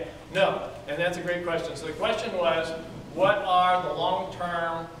 Yeah, no, and that's a great question. So the question was, what are the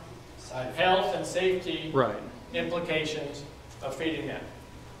long-term health and safety Right. implications of feeding them?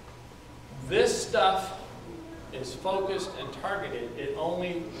 This stuff is focused and targeted. It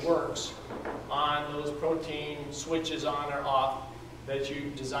only works on those protein switches on or off that you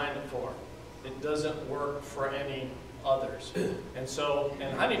designed it for. It doesn't work for any others. And so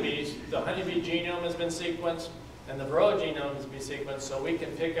in honeybees, the honeybee genome has been sequenced and the Varroa genome has been sequenced, so we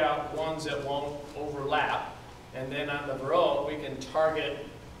can pick out ones that won't overlap. And then on the Varroa, we can target,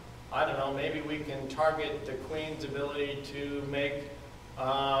 I don't know, maybe we can target the queen's ability to make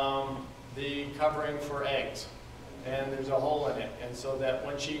the covering for eggs. And there's a hole in it. And so that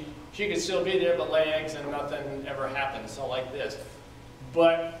when she could still be there but lay eggs and nothing ever happens, so like this.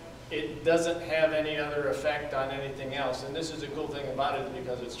 But it doesn't have any other effect on anything else. And this is the cool thing about it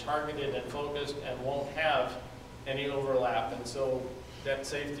because it's targeted and focused and won't have any overlap. And so that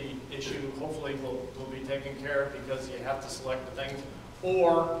safety issue hopefully will be taken care of because you have to select the things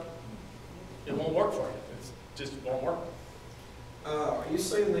or it won't work for you. It just won't work. Are you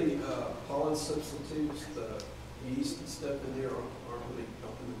saying the pollen substitutes, the yeast and stuff in there aren't really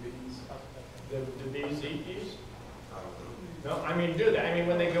helping the bees? The bees eat yeast? I don't know. No, I mean, do they? I mean,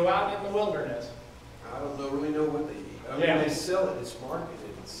 when they go out in the wilderness. I don't really know what they eat. I mean, Yeah. they sell it, it's marketed,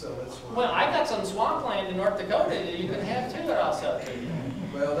 so that's why. Well, I got some swampland in North Dakota that you can have too that I'll sell to you.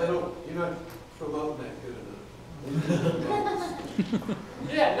 Well, you're not promoting that good enough.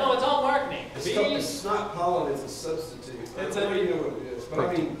 Yeah, no, it's all marketing. It's not pollen, it's a substitute. It's I a- already know what it is, but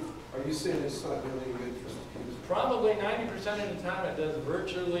I mean, are you saying it's not doing any good for bees? Probably 90% of the time it does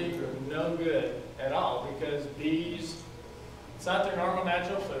virtually no good at all because bees, it's not their normal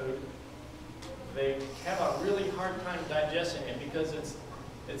natural food. They have a really hard time digesting it because it's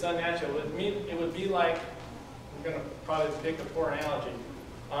unnatural. It would be like, I'm going to probably pick a poor analogy.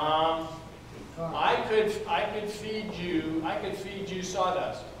 I could feed you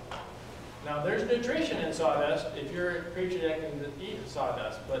sawdust. Now there's nutrition in sawdust if you're a creature that can eat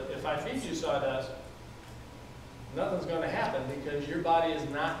sawdust. But if I feed you sawdust, nothing's going to happen because your body is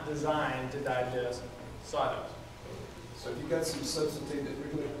not designed to digest sawdust. So if you got some substitute that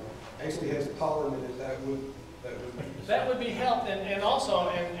really actually has pollen in it, That would be helped, and also,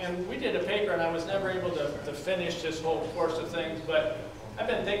 and we did a paper, and I was never able to finish this whole course of things, but I've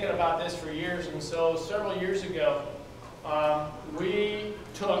been thinking about this for years, and so several years ago, we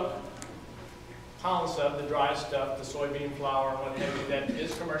took pollen stuff, the dry stuff, the soybean flour, and what have you, that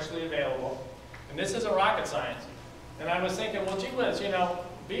is commercially available, and this is a rocket science. And I was thinking, well, gee whiz,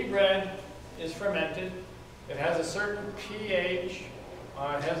 bee bread is fermented, it has a certain pH,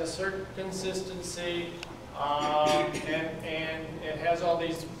 it has a certain consistency, and it has all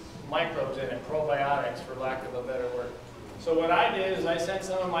these microbes in it, probiotics for lack of a better word. So what I did is I sent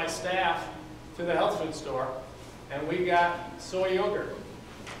some of my staff to the health food store and we got soy yogurt.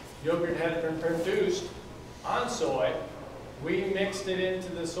 Yogurt had been produced on soy we mixed it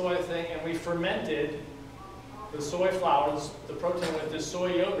into the soy thing and we fermented the soy flours, the protein with this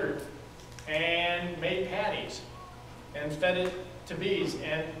soy yogurt, and made patties and fed it to bees.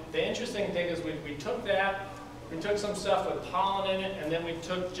 And the interesting thing is we took that, we took some stuff with pollen in it, and then we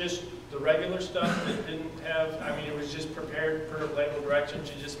took just the regular stuff that didn't have, I mean, it was just prepared per label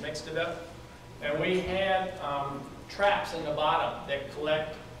directions, you just mixed it up. And we had traps in the bottom that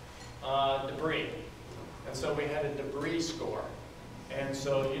collect debris. And so we had a debris score. And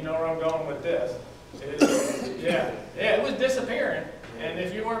so you know where I'm going with this. It was disappearing. And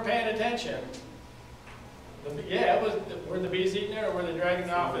if you weren't paying attention, were the bees eating it or were they dragging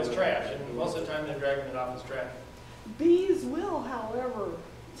it off as trash? And most of the time they're dragging it off as trash. Bees will, however,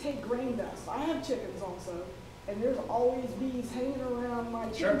 take grain dust. I have chickens also, and there's always bees hanging around my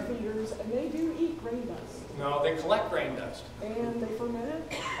chicken feeders, and they do eat grain dust. No, they collect grain dust. And they ferment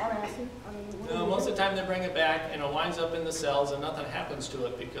it? I'm asking. No, most of the time they bring it back and it winds up in the cells and nothing happens to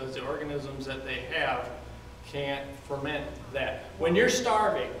it because the organisms that they have can't ferment that. When you're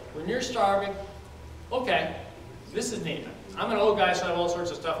starving, okay, this is neat. I'm an old guy, so I have all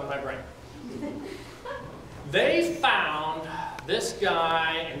sorts of stuff in my brain. They found this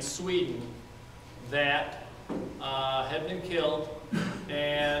guy in Sweden that had been killed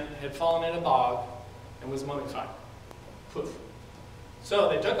and had fallen in a bog and was mummified. Poof. So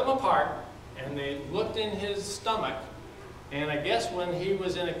they took him apart and they looked in his stomach, and I guess when he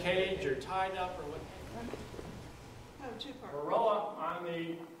was in a cage or tied up or what. Varroa on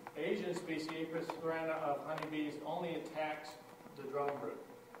the Asian species of honeybees only attacks the drone brood.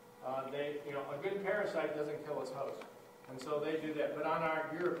 A good parasite doesn't kill its host, and so they do that. But on our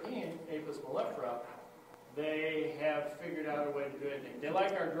European Apis mellifera, they have figured out a way to do anything. They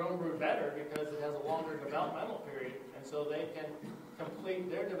like our drone brood better because it has a longer developmental period, and so they can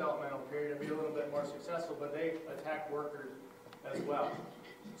complete their developmental period and be a little bit more successful, but they attack workers as well.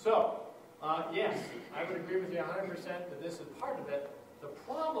 So, yes, I would agree with you 100% that this is part of it. The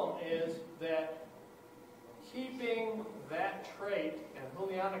problem is that keeping that trait, and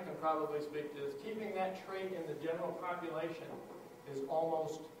Juliana can probably speak to this, keeping that trait in the general population is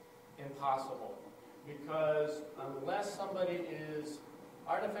almost impossible. Because unless somebody is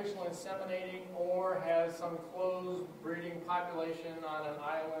artificially inseminating or has some closed breeding population on an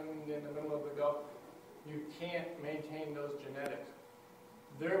island in the middle of the Gulf, you can't maintain those genetics.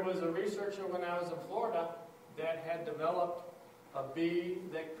 There was a researcher when I was in Florida that had developed a bee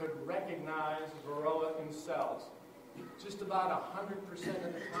that could recognize Varroa in cells. Just about 100%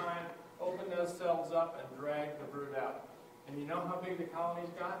 of the time, open those cells up and drag the brood out. And you know how big the colonies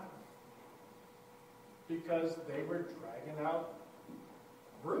got? Because they were dragging out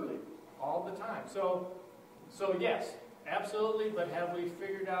brood all the time. So yes, absolutely, but have we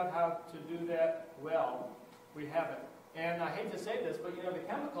figured out how to do that well? We haven't. And I hate to say this, but the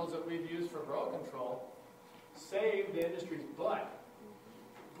chemicals that we've used for Varroa control saved the industry's butt.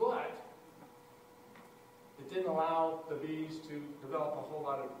 But it didn't allow the bees to develop a whole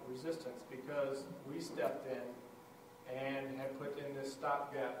lot of resistance because we stepped in and had put in this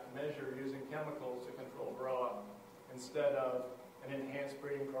stopgap measure using chemicals to control Varroa instead of an enhanced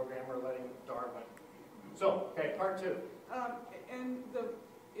breeding program or letting it starve. So, okay, part two.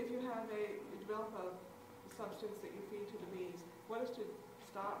 If you develop a substance that you feed to the bees, what is to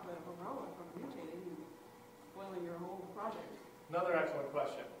stop the Varroa from mutating and spoiling your whole project? Another excellent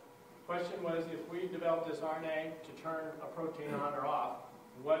question. Question was, if we develop this RNA to turn a protein on or off,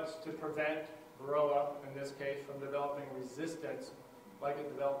 what's to prevent Varroa, in this case, from developing resistance like it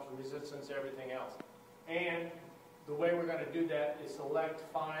develops resistance to everything else? And the way we're going to do that is select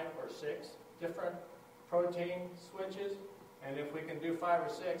 5 or 6 different protein switches, and if we can do 5 or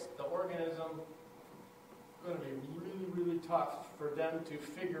 6, the organism is going to be really, really tough for them to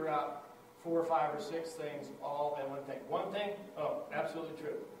figure out 4, 5, or 6 things all in one thing. One thing, oh, absolutely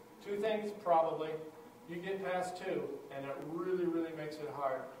true. 2 things, probably. You get past 2, and it really, really makes it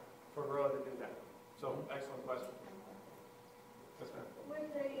hard for Varroa to do that. So, excellent question. Yes, ma'am.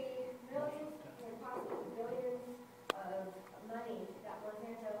 With the millions and possibly billions of money that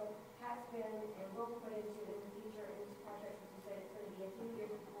Monsanto has been and will put into in the future in this project, as you said, it's going to be a few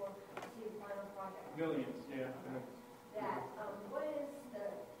years before we see the final project. Millions, yeah. What is the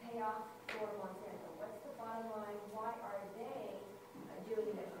payoff for Monsanto? What's the bottom line? Why are they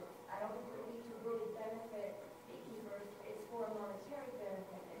doing this? I don't think it would be to really benefit beekeepers. It's for a monetary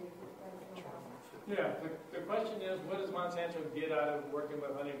benefit, and it's going to be about that. Yeah, the question is, what does Monsanto get out of working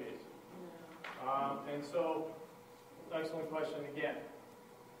with honeybees? And so, excellent question again.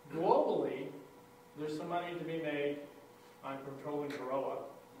 Globally, there's some money to be made on controlling Varroa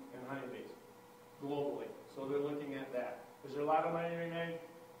in honeybees. globally. So they're looking at that. Is there a lot of money to be made?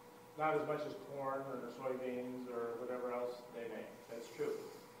 Not as much as corn or soybeans or whatever else they make. That's true.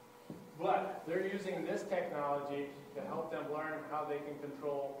 But they're using this technology to help them learn how they can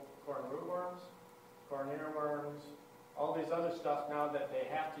control corn rootworms, corn earworms, all these other stuff now that they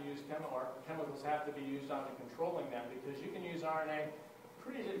have to use chemicals have to be used on to controlling them, because you can use RNA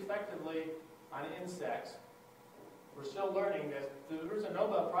pretty effectively on insects. We're still learning this. There was a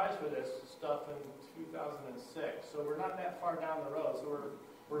Nobel Prize for this stuff in 2006, so we're not that far down the road. So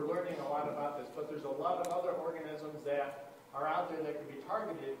we're learning a lot about this, but there's a lot of other organisms that are out there that can be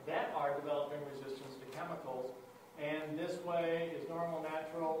targeted that are developing resistance to chemicals. And this way is normal,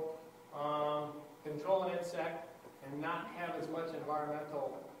 natural, control an insect and not have as much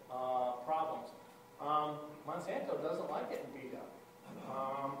environmental problems. Monsanto doesn't like getting beat up.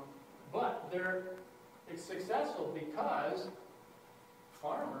 But it's successful because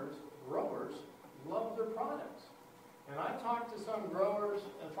farmers, growers, love their products. And I've talked to some growers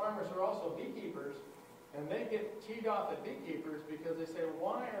and farmers who are also beekeepers, and they get teed off at beekeepers because they say,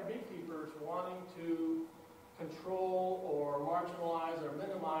 why are beekeepers wanting to control or marginalize or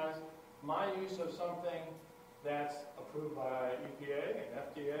minimize my use of something that's approved by EPA and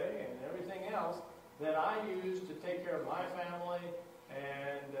FDA and everything else that I use to take care of my family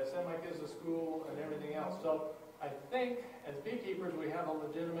and send my kids to school and everything else. So I think as beekeepers we have a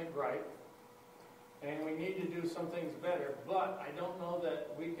legitimate gripe, and we need to do some things better, but I don't know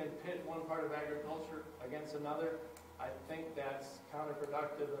that we can pit one part of agriculture against another. I think that's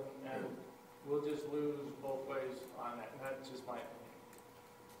counterproductive, and we'll just lose both ways on that, and that's just my opinion.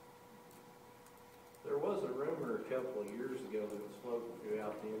 There was a rumor a couple of years ago that was floating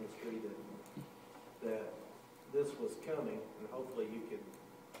throughout the industry that this was coming, and hopefully you could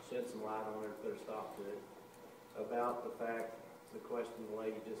shed some light on it or put a stop to it, about the fact, the question the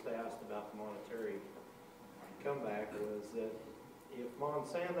lady just asked about the monetary comeback was that if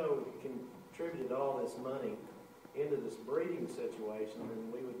Monsanto contributed all this money into this breeding situation,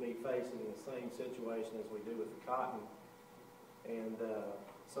 then we would be facing the same situation as we do with the cotton and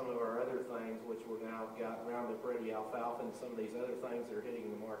some of our other things, which we're now got Roundup Ready alfalfa and some of these other things that are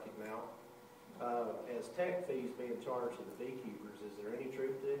hitting the market now. As tech fees being charged to the beekeepers, is there any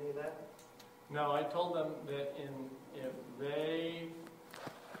truth to any of that? No, I told them that if they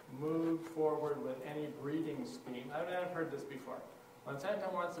move forward with any breeding scheme, I've never heard this before. Monsanto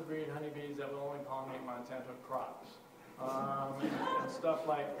wants to breed honeybees that will only pollinate Monsanto crops, and stuff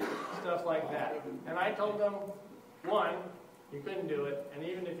like that. And I told them, one, you couldn't do it, and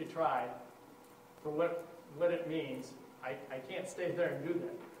even if you tried, for what it means, I can't stay there and do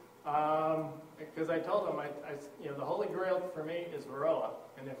that. Because I told them, the holy grail for me is Varroa,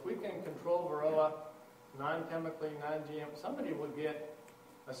 and if we can control Varroa non-chemically, non-GM, somebody will get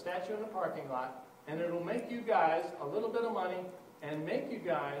a statue in the parking lot, and it'll make you guys a little bit of money and make you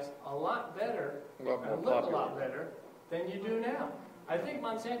guys a lot better and look a lot better than you do now. I think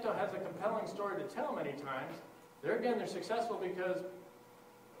Monsanto has a compelling story to tell many times. They're successful because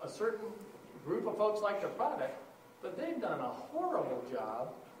a certain group of folks like their product, but they've done a horrible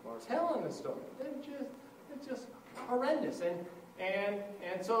job telling the story. It's just horrendous. And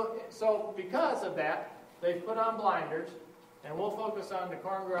so because of that, they've put on blinders, and we'll focus on the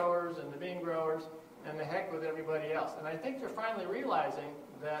corn growers and the bean growers and the heck with everybody else. And I think they're finally realizing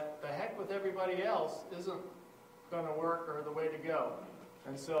that the heck with everybody else isn't going to work or the way to go.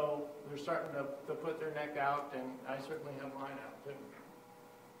 And so they're starting to put their neck out, and I certainly have mine out too.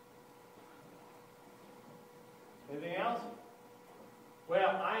 Anything else?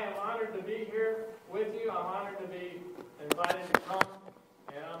 Well, I am honored to be here with you. I'm honored to be invited to come,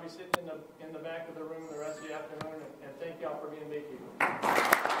 and I'll be sitting in the back of the room the rest of the afternoon, and thank y'all for being beekeepers.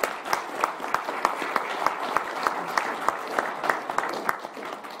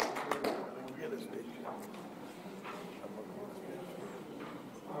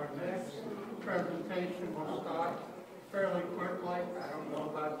 Our next presentation will start fairly quickly. I don't know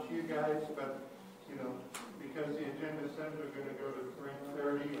about you guys, but, because the agenda says we're going to go to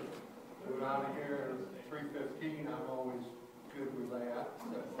 3:30, we're out of here at 3:15, I'm always good with that.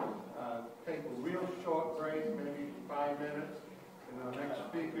 So, take a real short break, maybe 5 minutes, and our next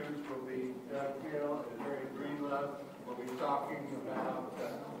speakers will be Doug Hill and Jerry Greenlove. We'll be talking about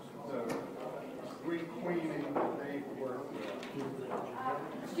the requeening that they've worked with.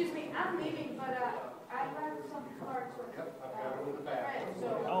 Excuse me, I'm leaving, but I have some cards for Yep, I've got it in the back. friends, so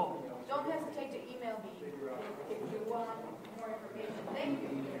don't hesitate to email me if you want more information. Thank you.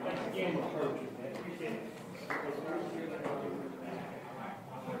 Thank you.